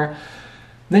partner,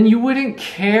 then you wouldn't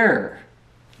care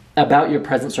about your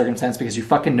present circumstance because you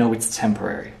fucking know it's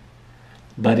temporary.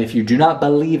 But if you do not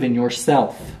believe in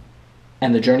yourself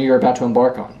and the journey you're about to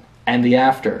embark on and the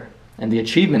after and the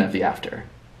achievement of the after,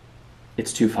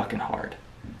 it's too fucking hard.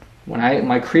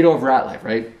 My credo of Ratlife,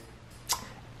 right?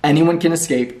 Anyone can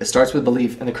escape. It starts with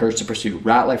belief and the courage to pursue.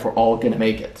 Ratlife, we're all gonna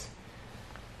make it.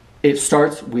 It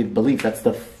starts with belief. That's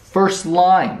the first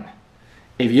line.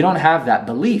 If you don't have that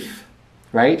belief,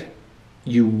 right,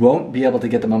 you won't be able to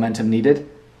get the momentum needed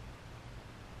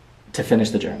to finish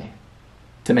the journey,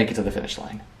 to make it to the finish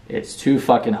line. It's too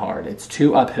fucking hard. It's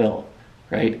too uphill,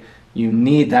 right? You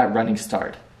need that running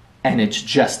start. And it's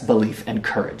just belief and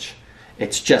courage.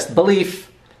 It's just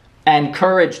belief and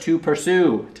courage to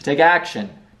pursue, to take action,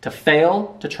 to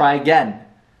fail, to try again.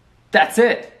 That's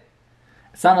it.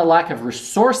 It's not a lack of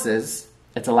resources.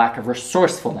 It's a lack of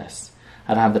resourcefulness.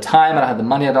 I don't have the time. I don't have the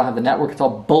money. I don't have the network. It's all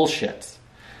bullshit.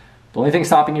 The only thing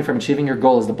stopping you from achieving your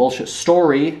goal is the bullshit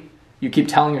story you keep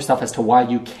telling yourself as to why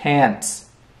you can't.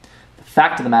 The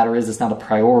fact of the matter is it's not a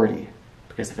priority.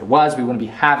 Because if it was, we wouldn't be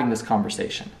having this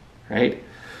conversation, right?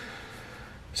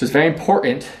 So it's very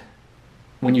important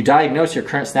when you diagnose your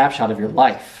current snapshot of your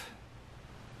life,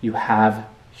 you have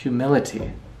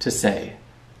humility to say,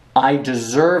 I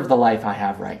deserve the life I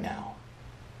have right now.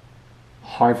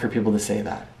 Hard for people to say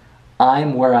that.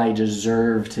 I'm where I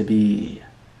deserve to be.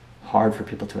 Hard for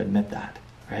people to admit that,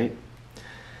 right?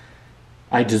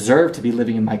 I deserve to be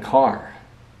living in my car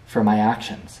for my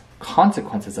actions,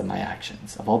 consequences of my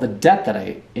actions, of all the debt that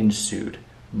I ensued,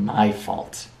 my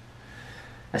fault.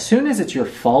 As soon as it's your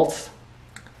fault,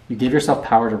 you give yourself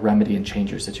power to remedy and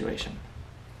change your situation.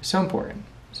 It's so important.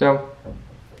 So,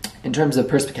 in terms of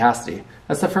perspicacity,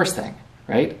 that's the first thing,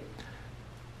 right?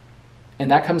 And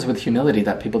that comes with humility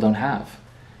that people don't have.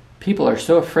 People are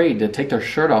so afraid to take their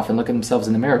shirt off and look at themselves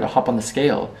in the mirror, to hop on the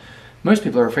scale. Most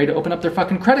people are afraid to open up their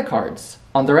fucking credit cards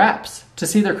on their apps to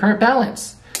see their current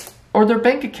balance, or their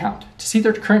bank account to see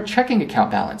their current checking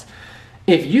account balance.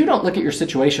 If you don't look at your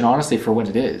situation honestly for what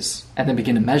it is and then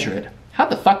begin to measure it, how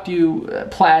the fuck do you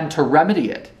plan to remedy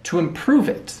it, to improve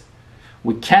it?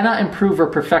 We cannot improve or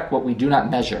perfect what we do not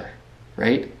measure,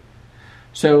 right?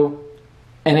 So,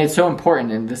 and it's so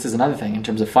important, and this is another thing in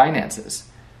terms of finances.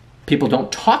 People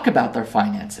don't talk about their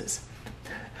finances.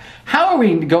 How are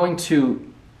we going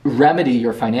to remedy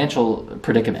your financial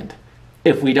predicament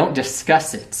if we don't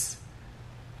discuss it?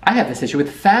 I have this issue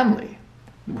with family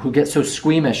who get so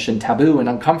squeamish and taboo and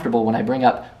uncomfortable when I bring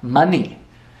up money.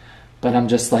 But I'm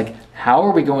just like, how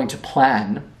are we going to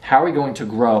plan? How are we going to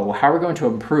grow? How are we going to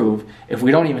improve if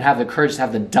we don't even have the courage to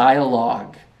have the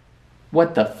dialogue?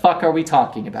 What the fuck are we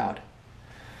talking about?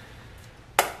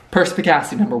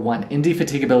 Perspicacity, number 1.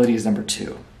 Indefatigability is number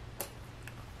 2.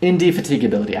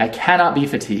 Indefatigability. I cannot be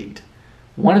fatigued.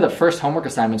 One of the first homework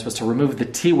assignments was to remove the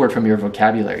T word from your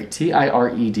vocabulary.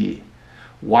 T-I-R-E-D.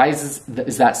 Why is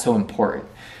that so important?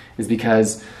 Is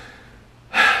because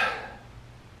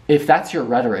if that's your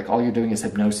rhetoric, all you're doing is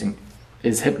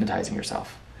hypnotizing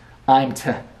yourself. I'm.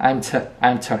 And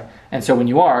so when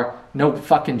you are, no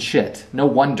fucking shit. No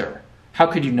wonder. How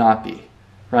could you not be?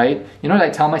 Right? You know what I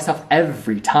tell myself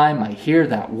every time I hear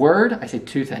that word? I say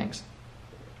 2 things.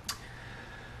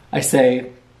 I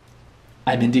say,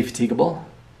 I'm indefatigable.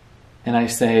 And I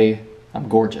say, I'm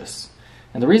gorgeous.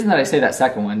 And the reason that I say that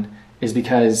second one is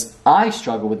because I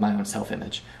struggle with my own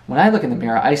self-image. When I look in the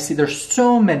mirror, I see there's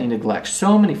so many neglects,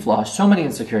 so many flaws, so many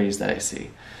insecurities that I see.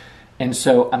 And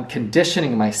so I'm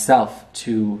conditioning myself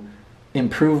to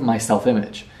improve my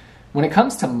self-image. When it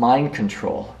comes to mind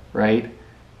control, right?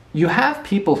 You have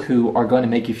people who are going to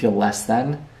make you feel less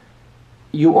than.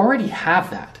 You already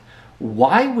have that.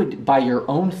 Why would, by your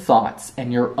own thoughts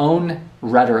and your own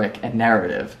rhetoric and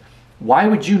narrative, why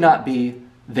would you not be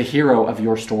the hero of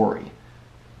your story?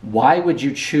 Why would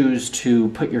you choose to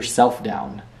put yourself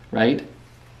down, right?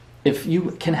 If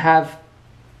you can have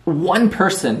one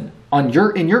person in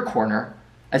your corner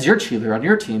as your cheerleader on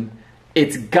your team,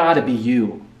 it's gotta be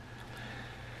you.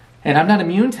 And I'm not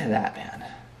immune to that, man.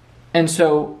 And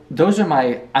so those are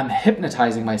I'm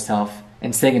hypnotizing myself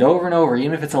and saying it over and over,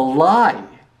 even if it's a lie,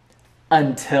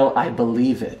 until I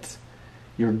believe it.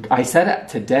 I said it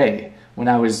today when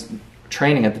I was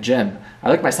training at the gym. I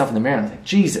looked myself in the mirror and I was like,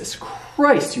 Jesus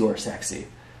Christ, you are sexy,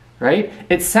 right?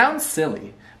 It sounds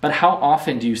silly, but how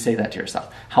often do you say that to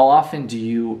yourself? How often do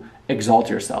you exalt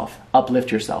yourself,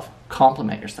 uplift yourself,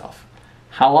 compliment yourself?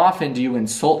 How often do you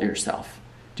insult yourself?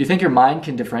 Do you think your mind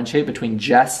can differentiate between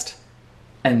jest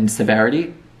and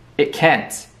severity? It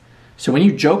can't. So when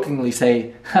you jokingly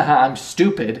say, haha, I'm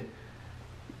stupid,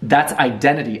 that's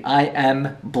identity. I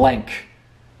am blank.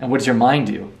 And what does your mind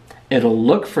do? It'll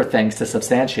look for things to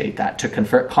substantiate that, to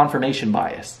confer confirmation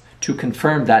bias, to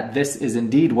confirm that this is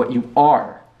indeed what you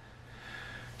are.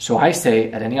 So I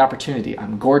say at any opportunity,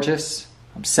 I'm gorgeous,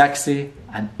 I'm sexy,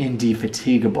 I'm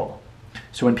indefatigable.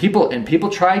 So when people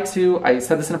try to, I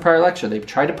said this in a prior lecture, they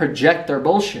try to project their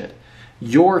bullshit.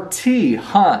 You're T,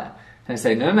 huh? And I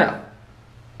say, no,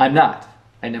 I'm not.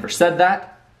 I never said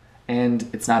that. And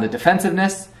it's not a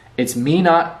defensiveness. It's me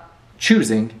not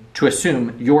choosing to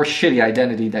assume your shitty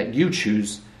identity that you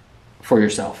choose for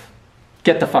yourself.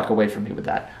 Get the fuck away from me with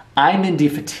that. I'm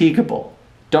indefatigable.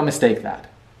 Don't mistake that,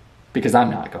 because I'm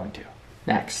not going to.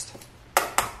 Next.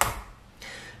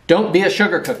 Don't be a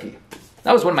sugar cookie.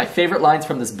 That was one of my favorite lines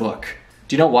from this book.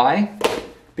 Do you know why?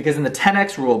 Because in the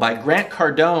 10X Rule by Grant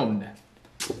Cardone,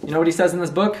 you know what he says in this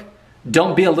book?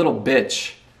 Don't be a little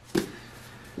bitch.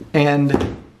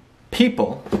 And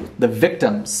people, the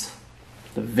victims,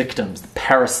 the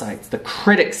parasites, the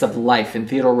critics of life in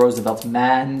Theodore Roosevelt's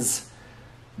Man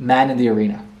in the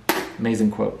Arena.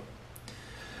 Amazing quote.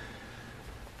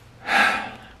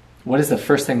 What is the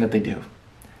first thing that they do?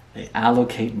 They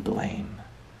allocate blame.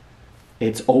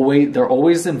 They're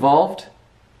always involved.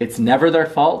 It's never their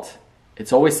fault.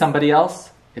 It's always somebody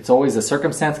else. It's always a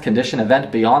circumstance, condition,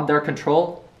 event beyond their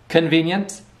control.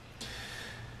 Convenient.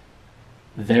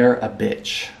 They're a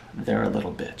bitch. They're a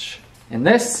little bitch. In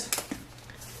this,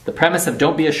 the premise of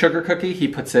don't be a sugar cookie, he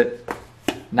puts it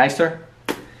nicer.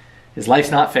 His life's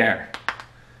not fair.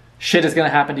 Shit is going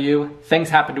to happen to you. Things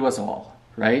happen to us all,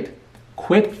 right?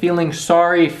 Quit feeling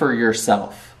sorry for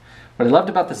yourself. What I loved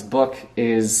about this book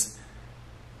is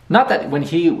not that when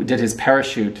he did his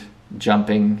parachute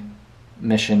jumping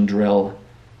mission drill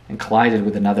and collided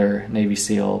with another Navy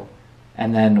SEAL,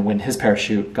 and then when his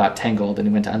parachute got tangled and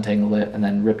he went to untangle it and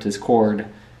then ripped his cord,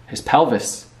 his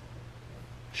pelvis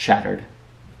shattered,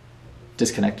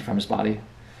 disconnected from his body.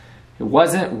 It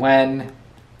wasn't when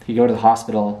he go to the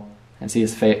hospital and see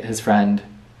his friend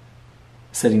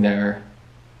sitting there,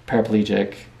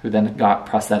 paraplegic, who then got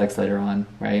prosthetics later on,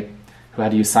 right? Who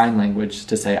had to use sign language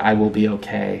to say, I will be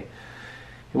okay.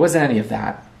 It wasn't any of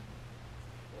that.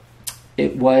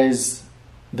 It was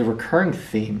the recurring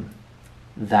theme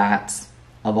that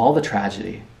of all the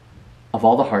tragedy, of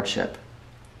all the hardship,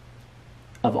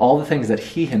 of all the things that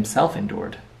he himself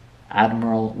endured,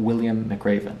 Admiral William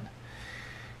McRaven,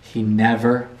 he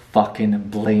never fucking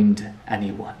blamed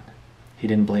anyone. He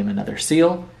didn't blame another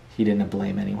SEAL. He didn't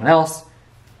blame anyone else.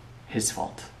 His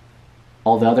fault.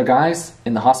 All the other guys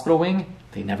in the hospital wing,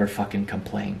 they never fucking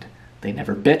complained. They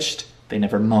never bitched. They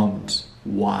never moaned.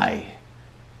 Why?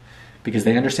 Because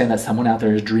they understand that someone out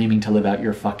there is dreaming to live out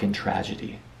your fucking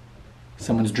tragedy.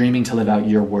 Someone's dreaming to live out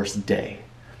your worst day.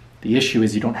 The issue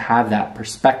is you don't have that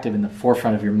perspective in the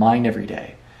forefront of your mind every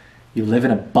day. You live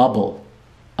in a bubble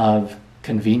of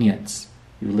convenience.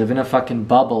 You live in a fucking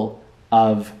bubble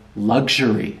of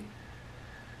luxury.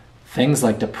 Things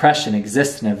like depression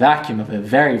exist in a vacuum of a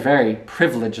very, very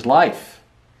privileged life.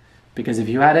 Because if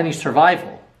you had any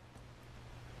survival,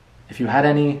 if you had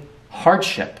any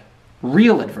hardship,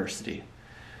 real adversity,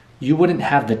 you wouldn't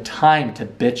have the time to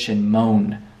bitch and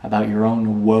moan about your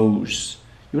own woes.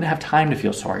 You wouldn't have time to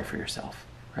feel sorry for yourself,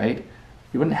 right?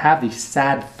 You wouldn't have these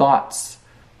sad thoughts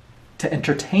to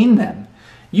entertain them.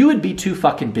 You would be too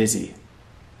fucking busy.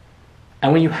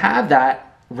 And when you have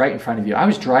that right in front of you, I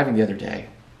was driving the other day,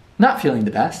 not feeling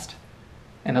the best,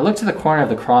 and I look to the corner of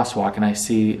the crosswalk and I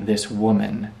see this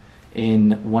woman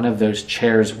in one of those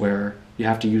chairs where you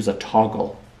have to use a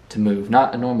toggle to move.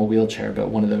 Not a normal wheelchair, but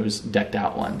one of those decked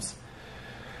out ones.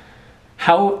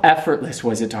 How effortless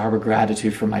was it to harbor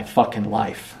gratitude for my fucking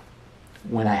life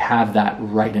when I have that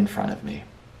right in front of me?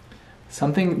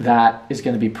 Something that is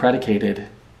going to be predicated,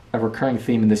 a recurring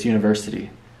theme in this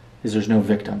university, is there's no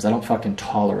victims. I don't fucking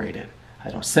tolerate it. I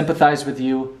don't sympathize with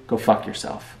you. Go fuck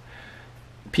yourself.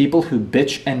 People who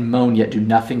bitch and moan yet do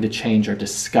nothing to change are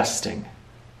disgusting.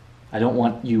 I don't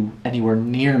want you anywhere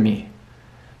near me,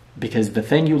 because the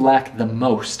thing you lack the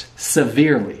most,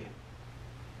 severely,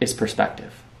 is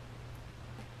perspective.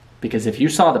 Because if you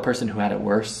saw the person who had it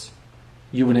worse,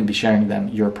 you wouldn't be sharing them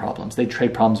your problems. They'd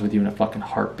trade problems with you in a fucking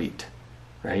heartbeat,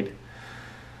 right?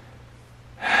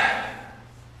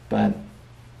 But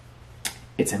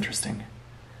it's interesting,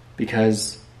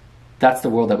 because that's the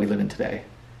world that we live in today,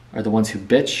 are the ones who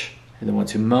bitch and the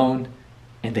ones who moan,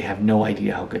 and they have no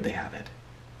idea how good they have it.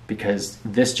 Because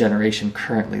this generation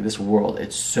currently, this world,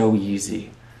 it's so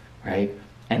easy, right?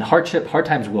 And hard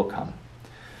times will come.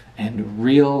 And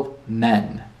real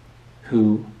men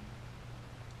who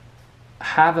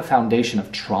have a foundation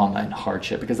of trauma and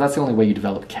hardship, because that's the only way you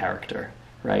develop character,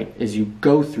 right? Is you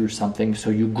go through something so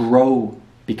you grow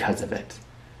because of it.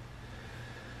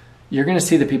 You're going to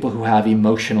see the people who have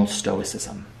emotional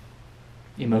stoicism,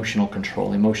 emotional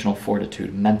control, emotional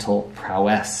fortitude, mental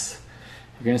prowess.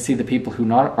 You're going to see the people who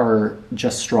not are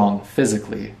just strong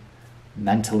physically,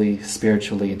 mentally,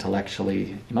 spiritually,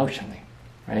 intellectually, emotionally,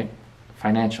 right?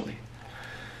 Financially.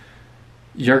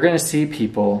 You're going to see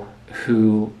people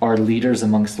who are leaders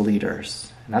amongst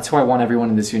leaders. And that's who I want everyone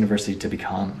in this university to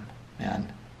become,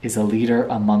 man, is a leader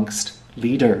amongst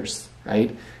leaders,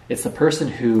 right? It's the person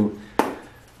who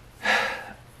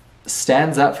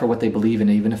stands up for what they believe in,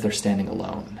 even if they're standing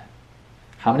alone?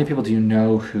 How many people do you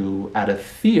know who, out of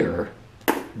fear,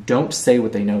 don't say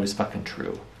what they know is fucking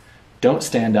true? Don't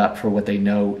stand up for what they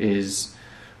know is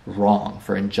wrong,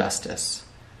 for injustice.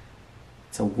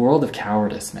 It's a world of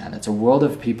cowardice, man. It's a world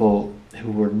of people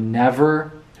who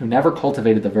never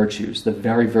cultivated the virtues, the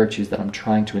very virtues that I'm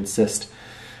trying to insist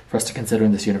for us to consider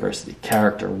in this university: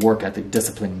 character, work ethic,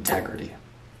 discipline, integrity.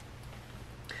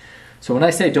 So when I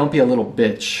say don't be a little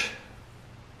bitch,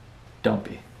 don't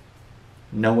be.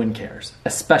 No one cares,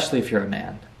 especially if you're a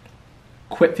man.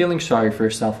 Quit feeling sorry for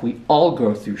yourself. We all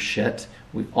go through shit.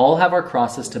 We all have our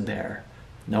crosses to bear.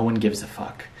 No one gives a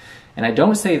fuck. And I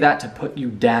don't say that to put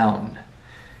you down.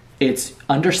 It's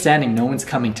understanding no one's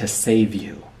coming to save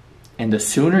you. And the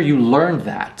sooner you learn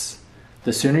that,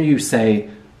 the sooner you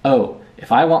say, oh,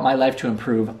 if I want my life to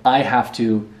improve, I have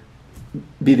to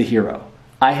be the hero.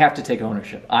 I have to take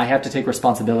ownership. I have to take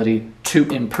responsibility to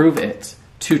improve it,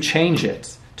 to change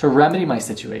it, to remedy my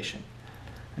situation.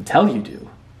 Until you do,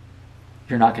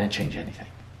 you're not going to change anything.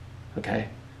 Okay?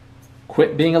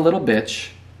 Quit being a little bitch.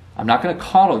 I'm not going to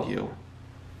coddle you.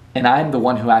 And I'm the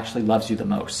one who actually loves you the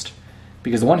most.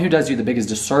 Because the one who does you the biggest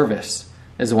disservice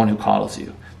is the one who coddles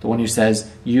you. The one who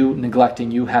says you neglecting,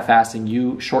 you half-assing,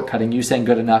 you shortcutting, you saying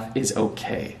good enough is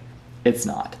okay. It's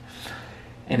not.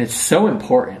 And it's so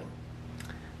important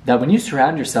that when you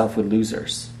surround yourself with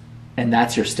losers, and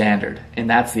that's your standard, and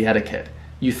that's the etiquette,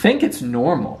 you think it's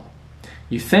normal.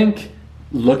 You think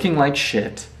looking like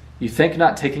shit, you think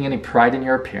not taking any pride in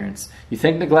your appearance, you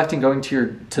think neglecting going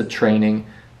to training,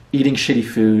 eating shitty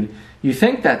food, you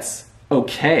think that's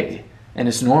okay and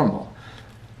it's normal.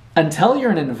 Until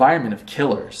you're in an environment of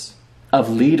killers, of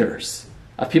leaders,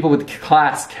 of people with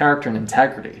class, character, and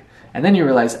integrity. And then you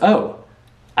realize, oh,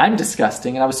 I'm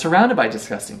disgusting and I was surrounded by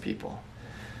disgusting people.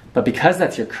 But because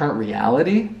that's your current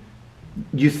reality,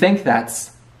 you think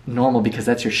that's normal because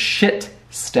that's your shit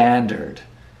standard.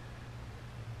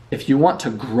 If you want to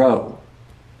grow,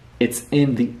 it's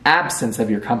in the absence of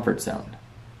your comfort zone.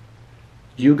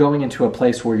 You going into a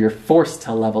place where you're forced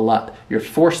to level up, you're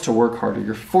forced to work harder,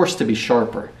 you're forced to be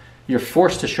sharper, you're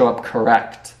forced to show up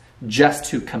correct, just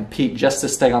to compete, just to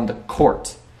stay on the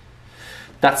court.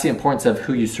 That's the importance of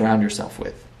who you surround yourself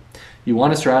with. You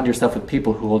want to surround yourself with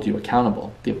people who hold you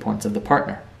accountable, the importance of the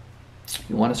partner.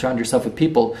 You want to surround yourself with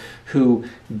people who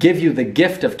give you the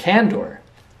gift of candor.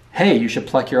 Hey, you should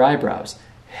pluck your eyebrows.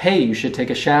 Hey, you should take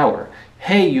a shower.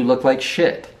 Hey, you look like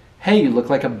shit. Hey, you look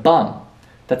like a bum.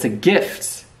 That's a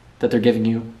gift that they're giving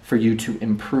you for you to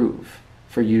improve,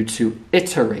 for you to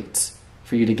iterate,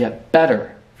 for you to get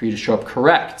better, for you to show up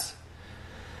correct.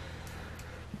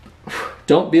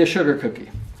 Don't be a sugar cookie.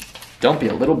 Don't be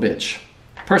a little bitch.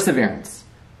 Perseverance.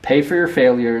 Pay for your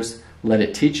failures. Let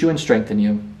it teach you and strengthen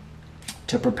you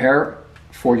to prepare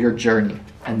for your journey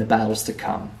and the battles to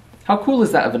come. How cool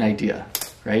is that of an idea,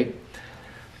 right?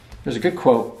 There's a good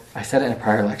quote. I said it in a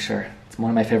prior lecture. It's one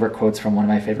of my favorite quotes from one of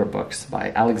my favorite books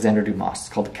by Alexander Dumas. It's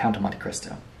called The Count of Monte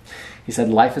Cristo. He said,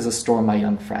 "Life is a storm, my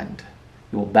young friend.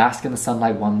 You will bask in the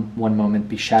sunlight one moment,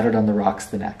 be shattered on the rocks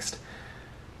the next.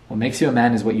 What makes you a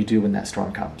man is what you do when that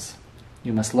storm comes.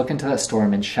 You must look into that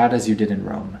storm and shout as you did in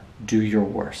Rome, 'Do your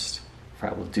worst, for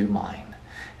I will do mine.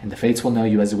 And the fates will know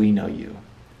you as we know you.'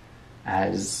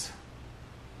 As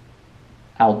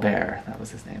Albert, that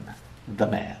was his name, the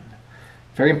man."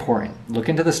 Very important. Look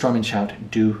into the storm and shout,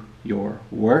 "Do your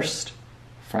worst,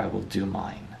 for I will do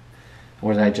mine."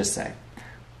 What did I just say?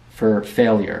 For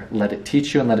failure, let it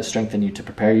teach you and let it strengthen you to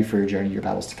prepare you for your journey, your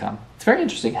battles to come. It's very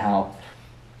interesting how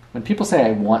when people say,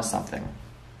 I want something,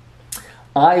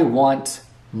 I want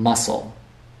muscle.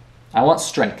 I want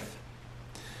strength.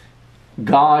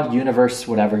 God, universe,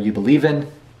 whatever you believe in,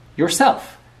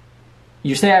 yourself.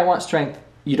 You say, I want strength,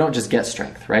 you don't just get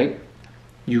strength, right?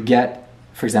 You get,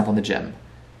 for example, in the gym.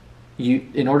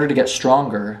 In order to get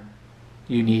stronger,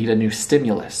 you need a new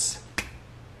stimulus,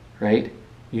 right?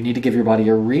 You need to give your body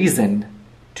a reason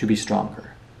to be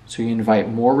stronger. So you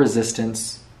invite more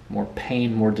resistance, more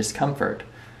pain, more discomfort,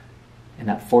 and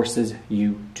that forces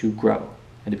you to grow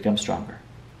and to become stronger.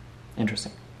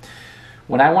 Interesting.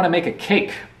 When I want to make a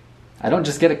cake, I don't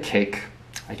just get a cake,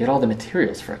 I get all the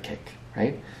materials for a cake,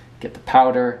 right? Get the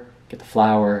powder, get the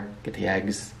flour, get the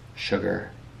eggs, sugar,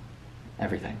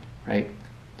 everything, right?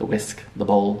 The whisk, the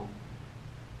bowl.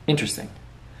 Interesting.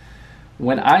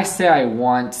 When I say I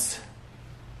want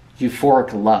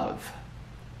euphoric love,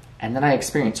 and then I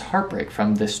experience heartbreak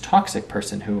from this toxic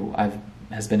person who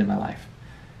has been in my life.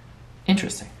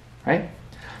 Interesting, right?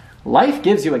 Life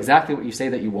gives you exactly what you say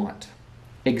that you want.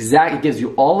 It gives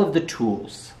you all of the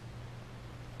tools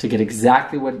to get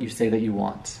exactly what you say that you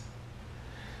want.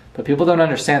 But people don't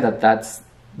understand that that's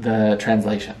the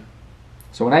translation.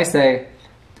 So when I say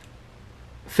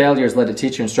failures, let it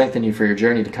teach you and strengthen you for your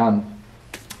journey to come,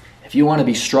 if you want to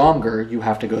be stronger, you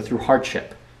have to go through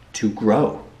hardship to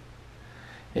grow.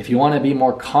 If you want to be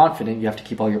more confident, you have to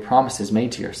keep all your promises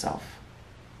made to yourself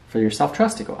for your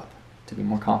self-trust to go up, to be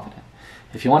more confident.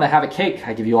 If you want to have a cake,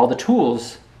 I give you all the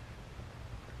tools,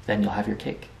 then you'll have your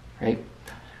cake, right?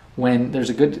 When there's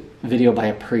a good video by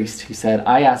a priest, he said,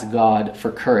 I asked God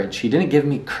for courage. He didn't give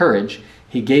me courage.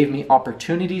 He gave me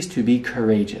opportunities to be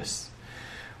courageous.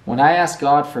 When I asked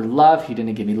God for love, he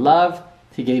didn't give me love.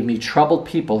 He gave me troubled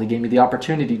people. He gave me the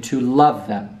opportunity to love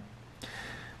them.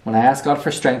 When I asked God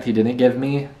for strength, he didn't give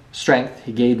me strength.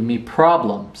 He gave me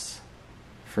problems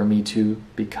for me to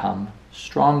become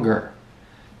stronger.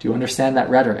 Do you understand that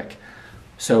rhetoric?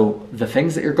 So the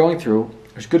things that you're going through,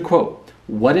 there's a good quote.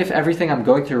 What if everything I'm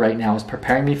going through right now is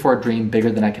preparing me for a dream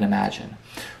bigger than I can imagine?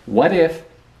 What if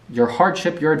your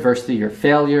hardship, your adversity, your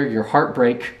failure, your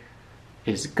heartbreak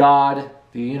is God,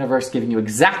 the universe, giving you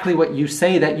exactly what you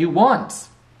say that you want?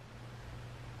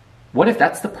 What if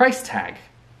that's the price tag?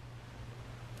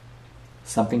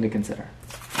 Something to consider.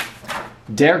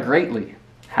 Dare greatly,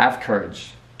 have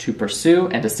courage to pursue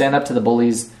and to stand up to the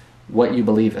bullies what you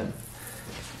believe in.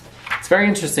 It's very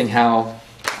interesting how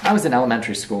I was in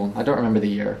elementary school, I don't remember the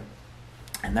year,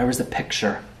 and there was a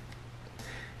picture.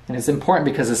 And it's important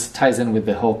because this ties in with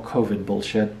the whole COVID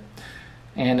bullshit.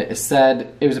 And it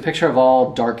said, it was a picture of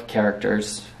all dark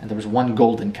characters, and there was one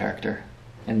golden character.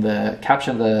 And the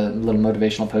caption of the little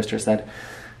motivational poster said,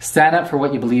 stand up for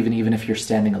what you believe in even if you're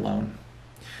standing alone.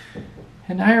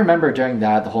 And I remember during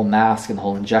that, the whole mask and the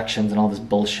whole injections and all this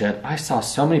bullshit, I saw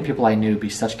so many people I knew be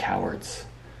such cowards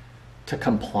to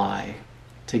comply,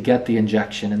 to get the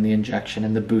injection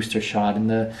and the booster shot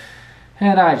and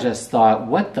I just thought,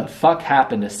 what the fuck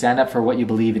happened to stand up for what you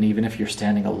believe in even if you're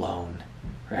standing alone,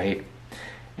 right?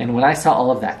 And when I saw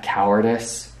all of that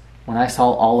cowardice, when I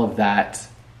saw all of that,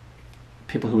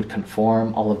 people who would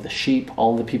conform, all of the sheep,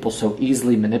 all the people so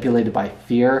easily manipulated by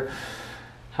fear,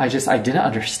 I didn't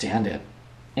understand it.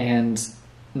 And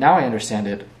now I understand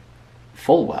it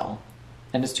full well.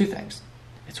 And it's two things.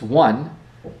 It's one,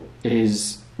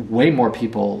 is way more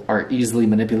people are easily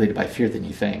manipulated by fear than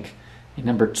you think. And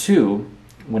number two,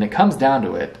 when it comes down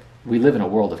to it, we live in a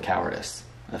world of cowardice,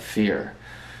 of fear.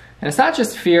 And it's not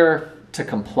just fear to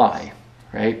comply,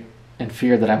 right? And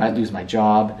fear that I might lose my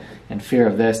job, and fear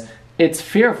of this. It's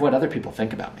fear of what other people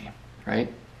think about me,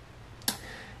 right?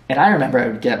 And I remember I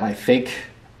would get my fake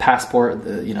passport,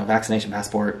 the vaccination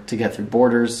passport, to get through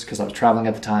borders because I was traveling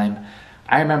at the time.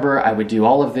 I remember I would do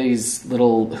all of these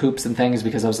little hoops and things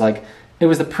because I was like, it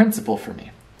was the principle for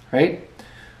me, right?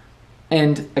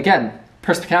 And again,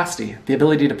 perspicacity, the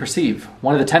ability to perceive,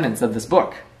 one of the tenets of this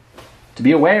book, to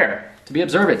be aware, to be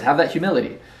observant, to have that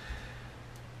humility.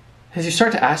 As you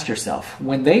start to ask yourself,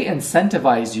 when they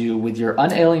incentivize you with your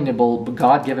unalienable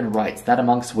God-given rights, that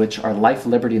amongst which are life,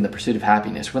 liberty, and the pursuit of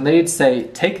happiness, when they'd say,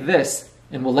 take this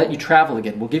and we'll let you travel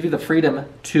again, we'll give you the freedom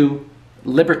to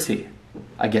liberty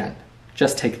again,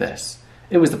 just take this.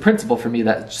 It was the principle for me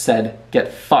that said,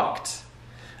 get fucked.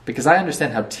 Because I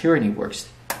understand how tyranny works.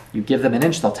 You give them an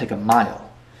inch, they'll take a mile.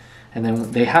 And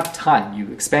then they have time.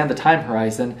 You expand the time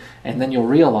horizon, and then you'll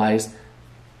realize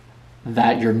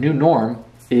that your new norm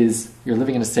is you're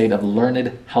living in a state of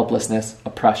learned helplessness,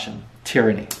 oppression,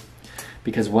 tyranny.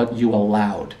 Because what you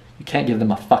allowed. You can't give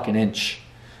them a fucking inch.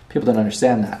 People don't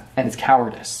understand that. And it's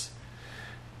cowardice.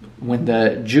 When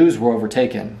the Jews were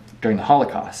overtaken during the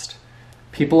Holocaust,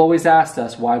 people always asked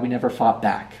us why we never fought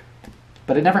back.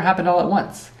 But it never happened all at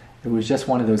once. It was just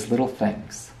one of those little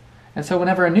things. And so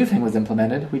whenever a new thing was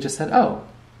implemented, we just said, oh,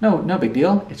 no big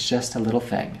deal. It's just a little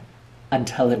thing.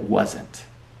 Until it wasn't.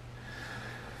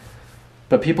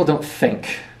 But people don't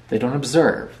think. They don't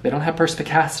observe. They don't have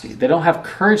perspicacity. They don't have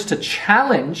courage to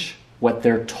challenge what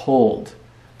they're told.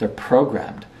 They're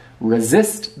programmed.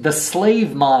 Resist the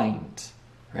slave mind,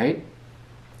 right?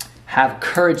 Have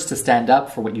courage to stand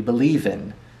up for what you believe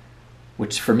in,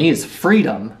 which for me is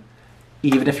freedom,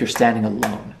 even if you're standing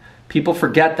alone. People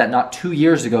forget that not 2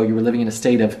 years ago you were living in a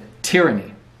state of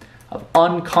tyranny, of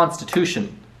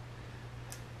unconstitution.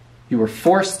 You were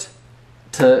forced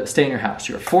to stay in your house.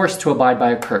 You were forced to abide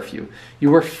by a curfew.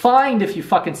 You were fined if you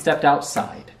fucking stepped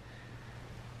outside.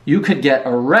 You could get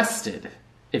arrested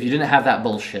if you didn't have that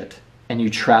bullshit and you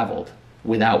traveled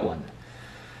without one.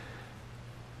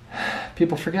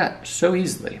 People forget so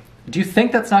easily. Do you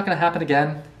think that's not going to happen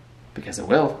again? Because it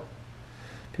will.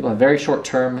 People have very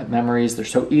short-term memories. They're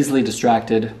so easily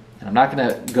distracted. And I'm not going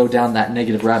to go down that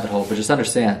negative rabbit hole, but just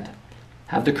understand.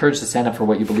 Have the courage to stand up for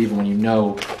what you believe in when you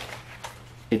know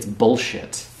it's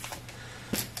bullshit.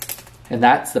 And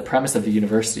that's the premise of the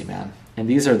university, man. And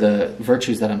these are the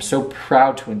virtues that I'm so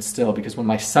proud to instill, because when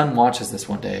my son watches this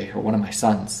one day, or one of my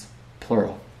sons,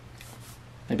 plural,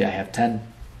 maybe I have 10,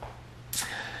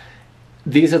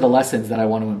 these are the lessons that I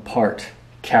want to impart.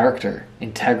 Character,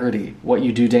 integrity, what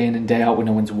you do day in and day out when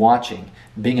no one's watching,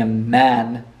 being a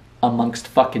man amongst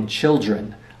fucking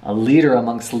children, a leader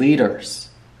amongst leaders,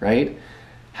 right?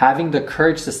 Having the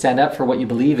courage to stand up for what you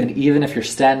believe in, even if you're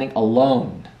standing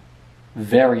alone.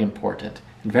 Very important.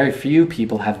 And very few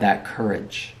people have that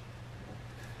courage.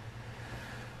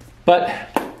 But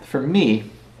for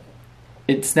me,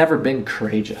 it's never been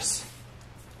courageous.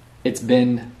 It's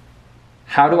been,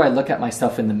 how do I look at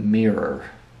myself in the mirror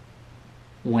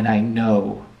when I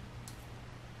know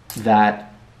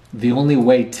that the only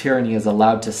way tyranny is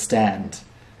allowed to stand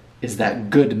is that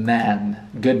good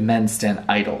men stand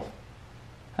idle.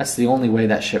 That's the only way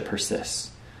that shit persists.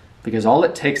 Because all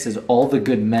it takes is all the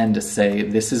good men to say,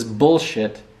 this is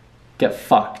bullshit, get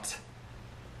fucked.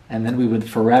 And then we would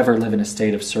forever live in a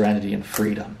state of serenity and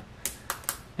freedom.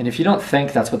 And if you don't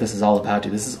think that's what this is all about,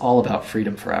 dude, this is all about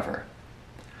freedom forever.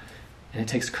 And it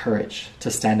takes courage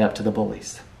to stand up to the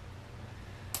bullies.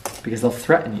 Because they'll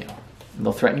threaten you. And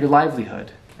they'll threaten your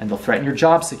livelihood. And they'll threaten your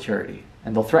job security.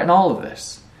 And they'll threaten all of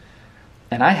this.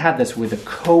 And I had this with a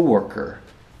coworker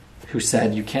who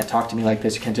said, you can't talk to me like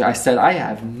this, you can't do it. I said, I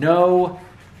have no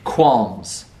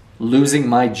qualms losing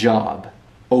my job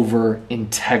over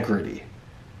integrity.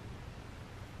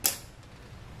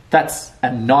 That's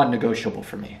a non-negotiable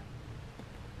for me.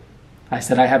 I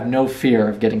said, I have no fear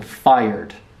of getting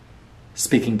fired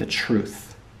speaking the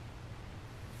truth.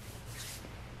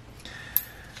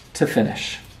 To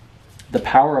finish, the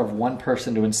power of one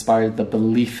person to inspire the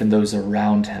belief in those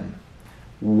around him.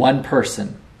 One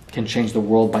person can change the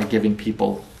world by giving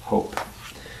people hope.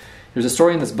 There's a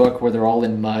story in this book where they're all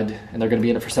in mud and they're going to be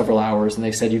in it for several hours, and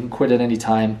they said, you can quit at any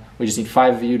time. We just need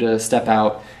 5 of you to step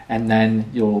out, and then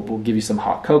we'll give you some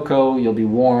hot cocoa, you'll be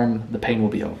warm, the pain will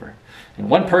be over. And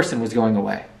one person was going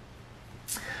away.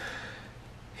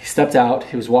 He stepped out,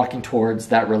 he was walking towards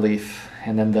that relief,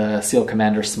 and then the SEAL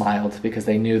commander smiled, because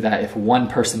they knew that if one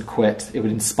person quit, it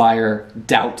would inspire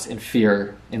doubt and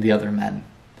fear in the other men.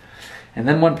 And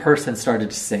then one person started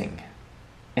to sing.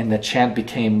 And the chant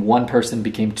became, one person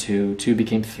became two, two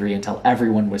became three, until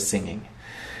everyone was singing.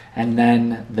 And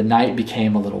then the night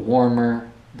became a little warmer,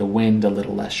 the wind a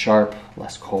little less sharp,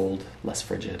 less cold, less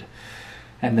frigid.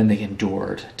 And then they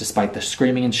endured, despite the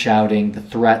screaming and shouting, the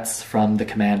threats from the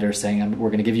commander saying, we're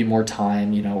going to give you more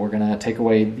time, you know, we're going to take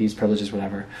away these privileges,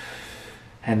 whatever.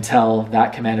 Until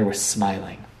that commander was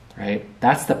smiling, right?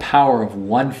 That's the power of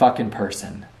one fucking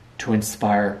person to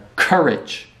inspire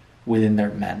courage within their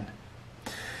men.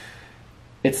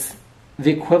 It's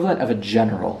the equivalent of a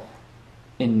general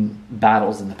in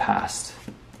battles in the past,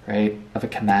 right? Of a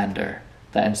commander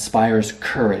that inspires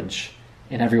courage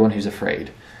in everyone who's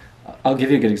afraid. I'll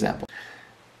give you a good example.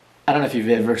 I don't know if you've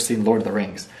ever seen Lord of the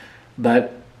Rings,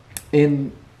 but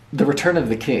in The Return of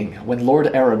the King, when Lord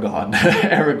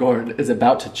Aragorn is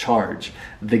about to charge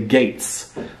the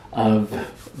gates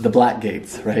of the Black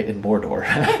Gates, right, in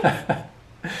Mordor,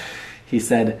 he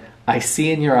said, I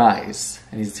see in your eyes,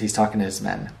 and he's talking to his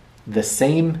men, the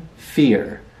same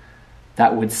fear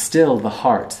that would still the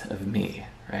heart of me,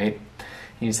 right?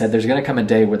 And he said, there's going to come a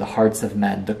day where the hearts of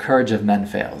men, the courage of men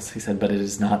fails. He said, but it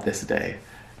is not this day,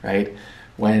 right?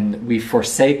 When we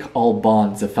forsake all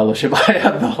bonds of fellowship. I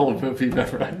have the whole movie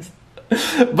memorized.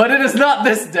 But it is not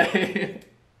this day.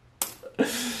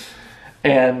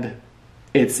 And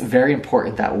it's very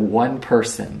important that one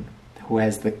person who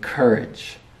has the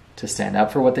courage to stand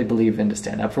up for what they believe in, to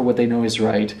stand up for what they know is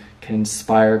right, can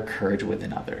inspire courage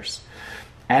within others.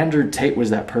 Andrew Tate was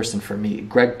that person for me.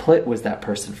 Greg Plitt was that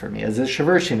person for me. Aziz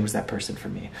Shavershian was that person for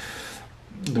me.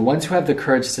 The ones who have the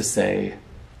courage to say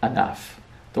enough.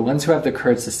 The ones who have the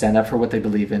courage to stand up for what they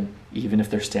believe in, even if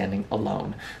they're standing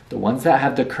alone. The ones that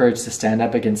have the courage to stand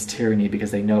up against tyranny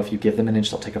because they know if you give them an inch,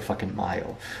 they'll take a fucking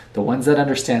mile. The ones that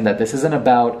understand that this isn't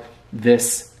about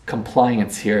this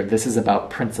compliance here. This is about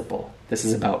principle. This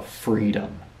is about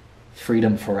freedom.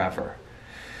 Freedom forever.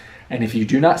 And if you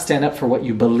do not stand up for what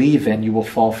you believe in, you will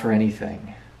fall for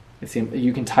anything.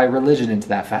 You can tie religion into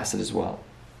that facet as well.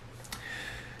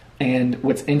 And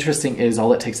what's interesting is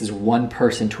all it takes is one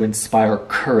person to inspire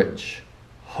courage,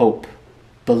 hope,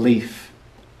 belief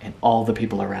in all the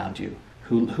people around you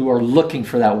who are looking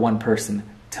for that one person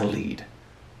to lead,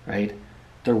 right?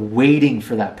 They're waiting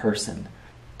for that person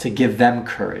to give them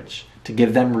courage, to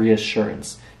give them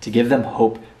reassurance, to give them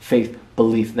hope, faith,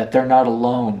 belief that they're not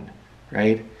alone,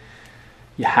 right?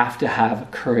 You have to have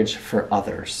courage for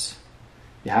others.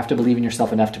 You have to believe in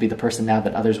yourself enough to be the person now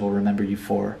that others will remember you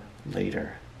for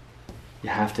later. You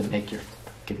have to make your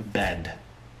fucking bed.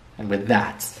 And with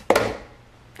that,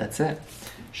 that's it.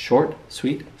 Short,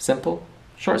 sweet, simple.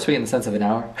 Short, sweet in the sense of an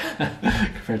hour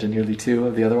compared to nearly 2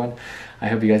 of the other one. I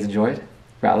hope you guys enjoyed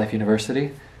Ratlife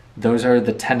University. Those are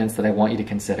the tenets that I want you to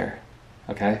consider,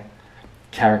 okay?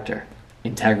 Character,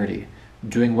 integrity,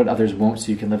 doing what others won't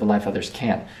so you can live a life others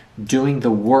can't, doing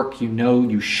the work you know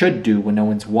you should do when no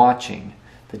one's watching,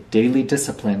 the daily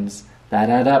disciplines that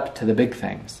add up to the big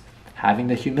things, having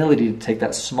the humility to take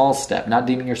that small step, not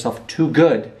deeming yourself too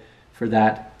good for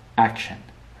that action,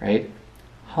 right?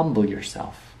 Humble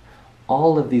yourself.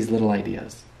 All of these little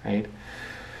ideas, right?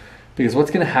 Because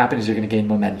what's going to happen is you're going to gain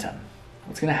momentum.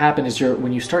 What's going to happen is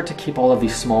when you start to keep all of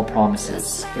these small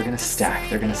promises, they're going to stack,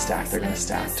 they're going to stack, they're going to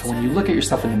stack. So when you look at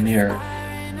yourself in the mirror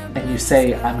and you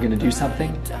say, I'm going to do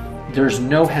something, there's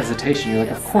no hesitation. You're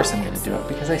like, of course I'm going to do it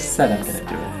because I said I'm going to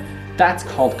do it. That's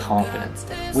called confidence,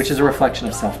 which is a reflection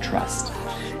of self-trust.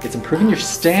 It's improving your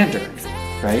standard,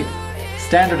 right?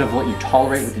 Standard of what you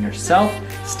tolerate within yourself,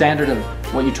 standard of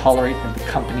what you tolerate in the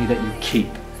company that you keep,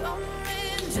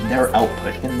 in their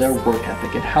output, in their work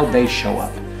ethic, and how they show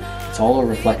up. It's all a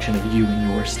reflection of you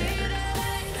and your standard,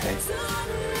 okay?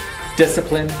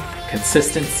 Discipline,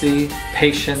 consistency,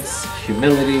 patience,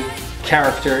 humility,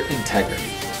 character, integrity.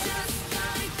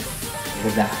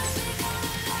 With that,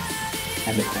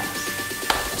 and with that,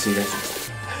 I'll see you guys next time.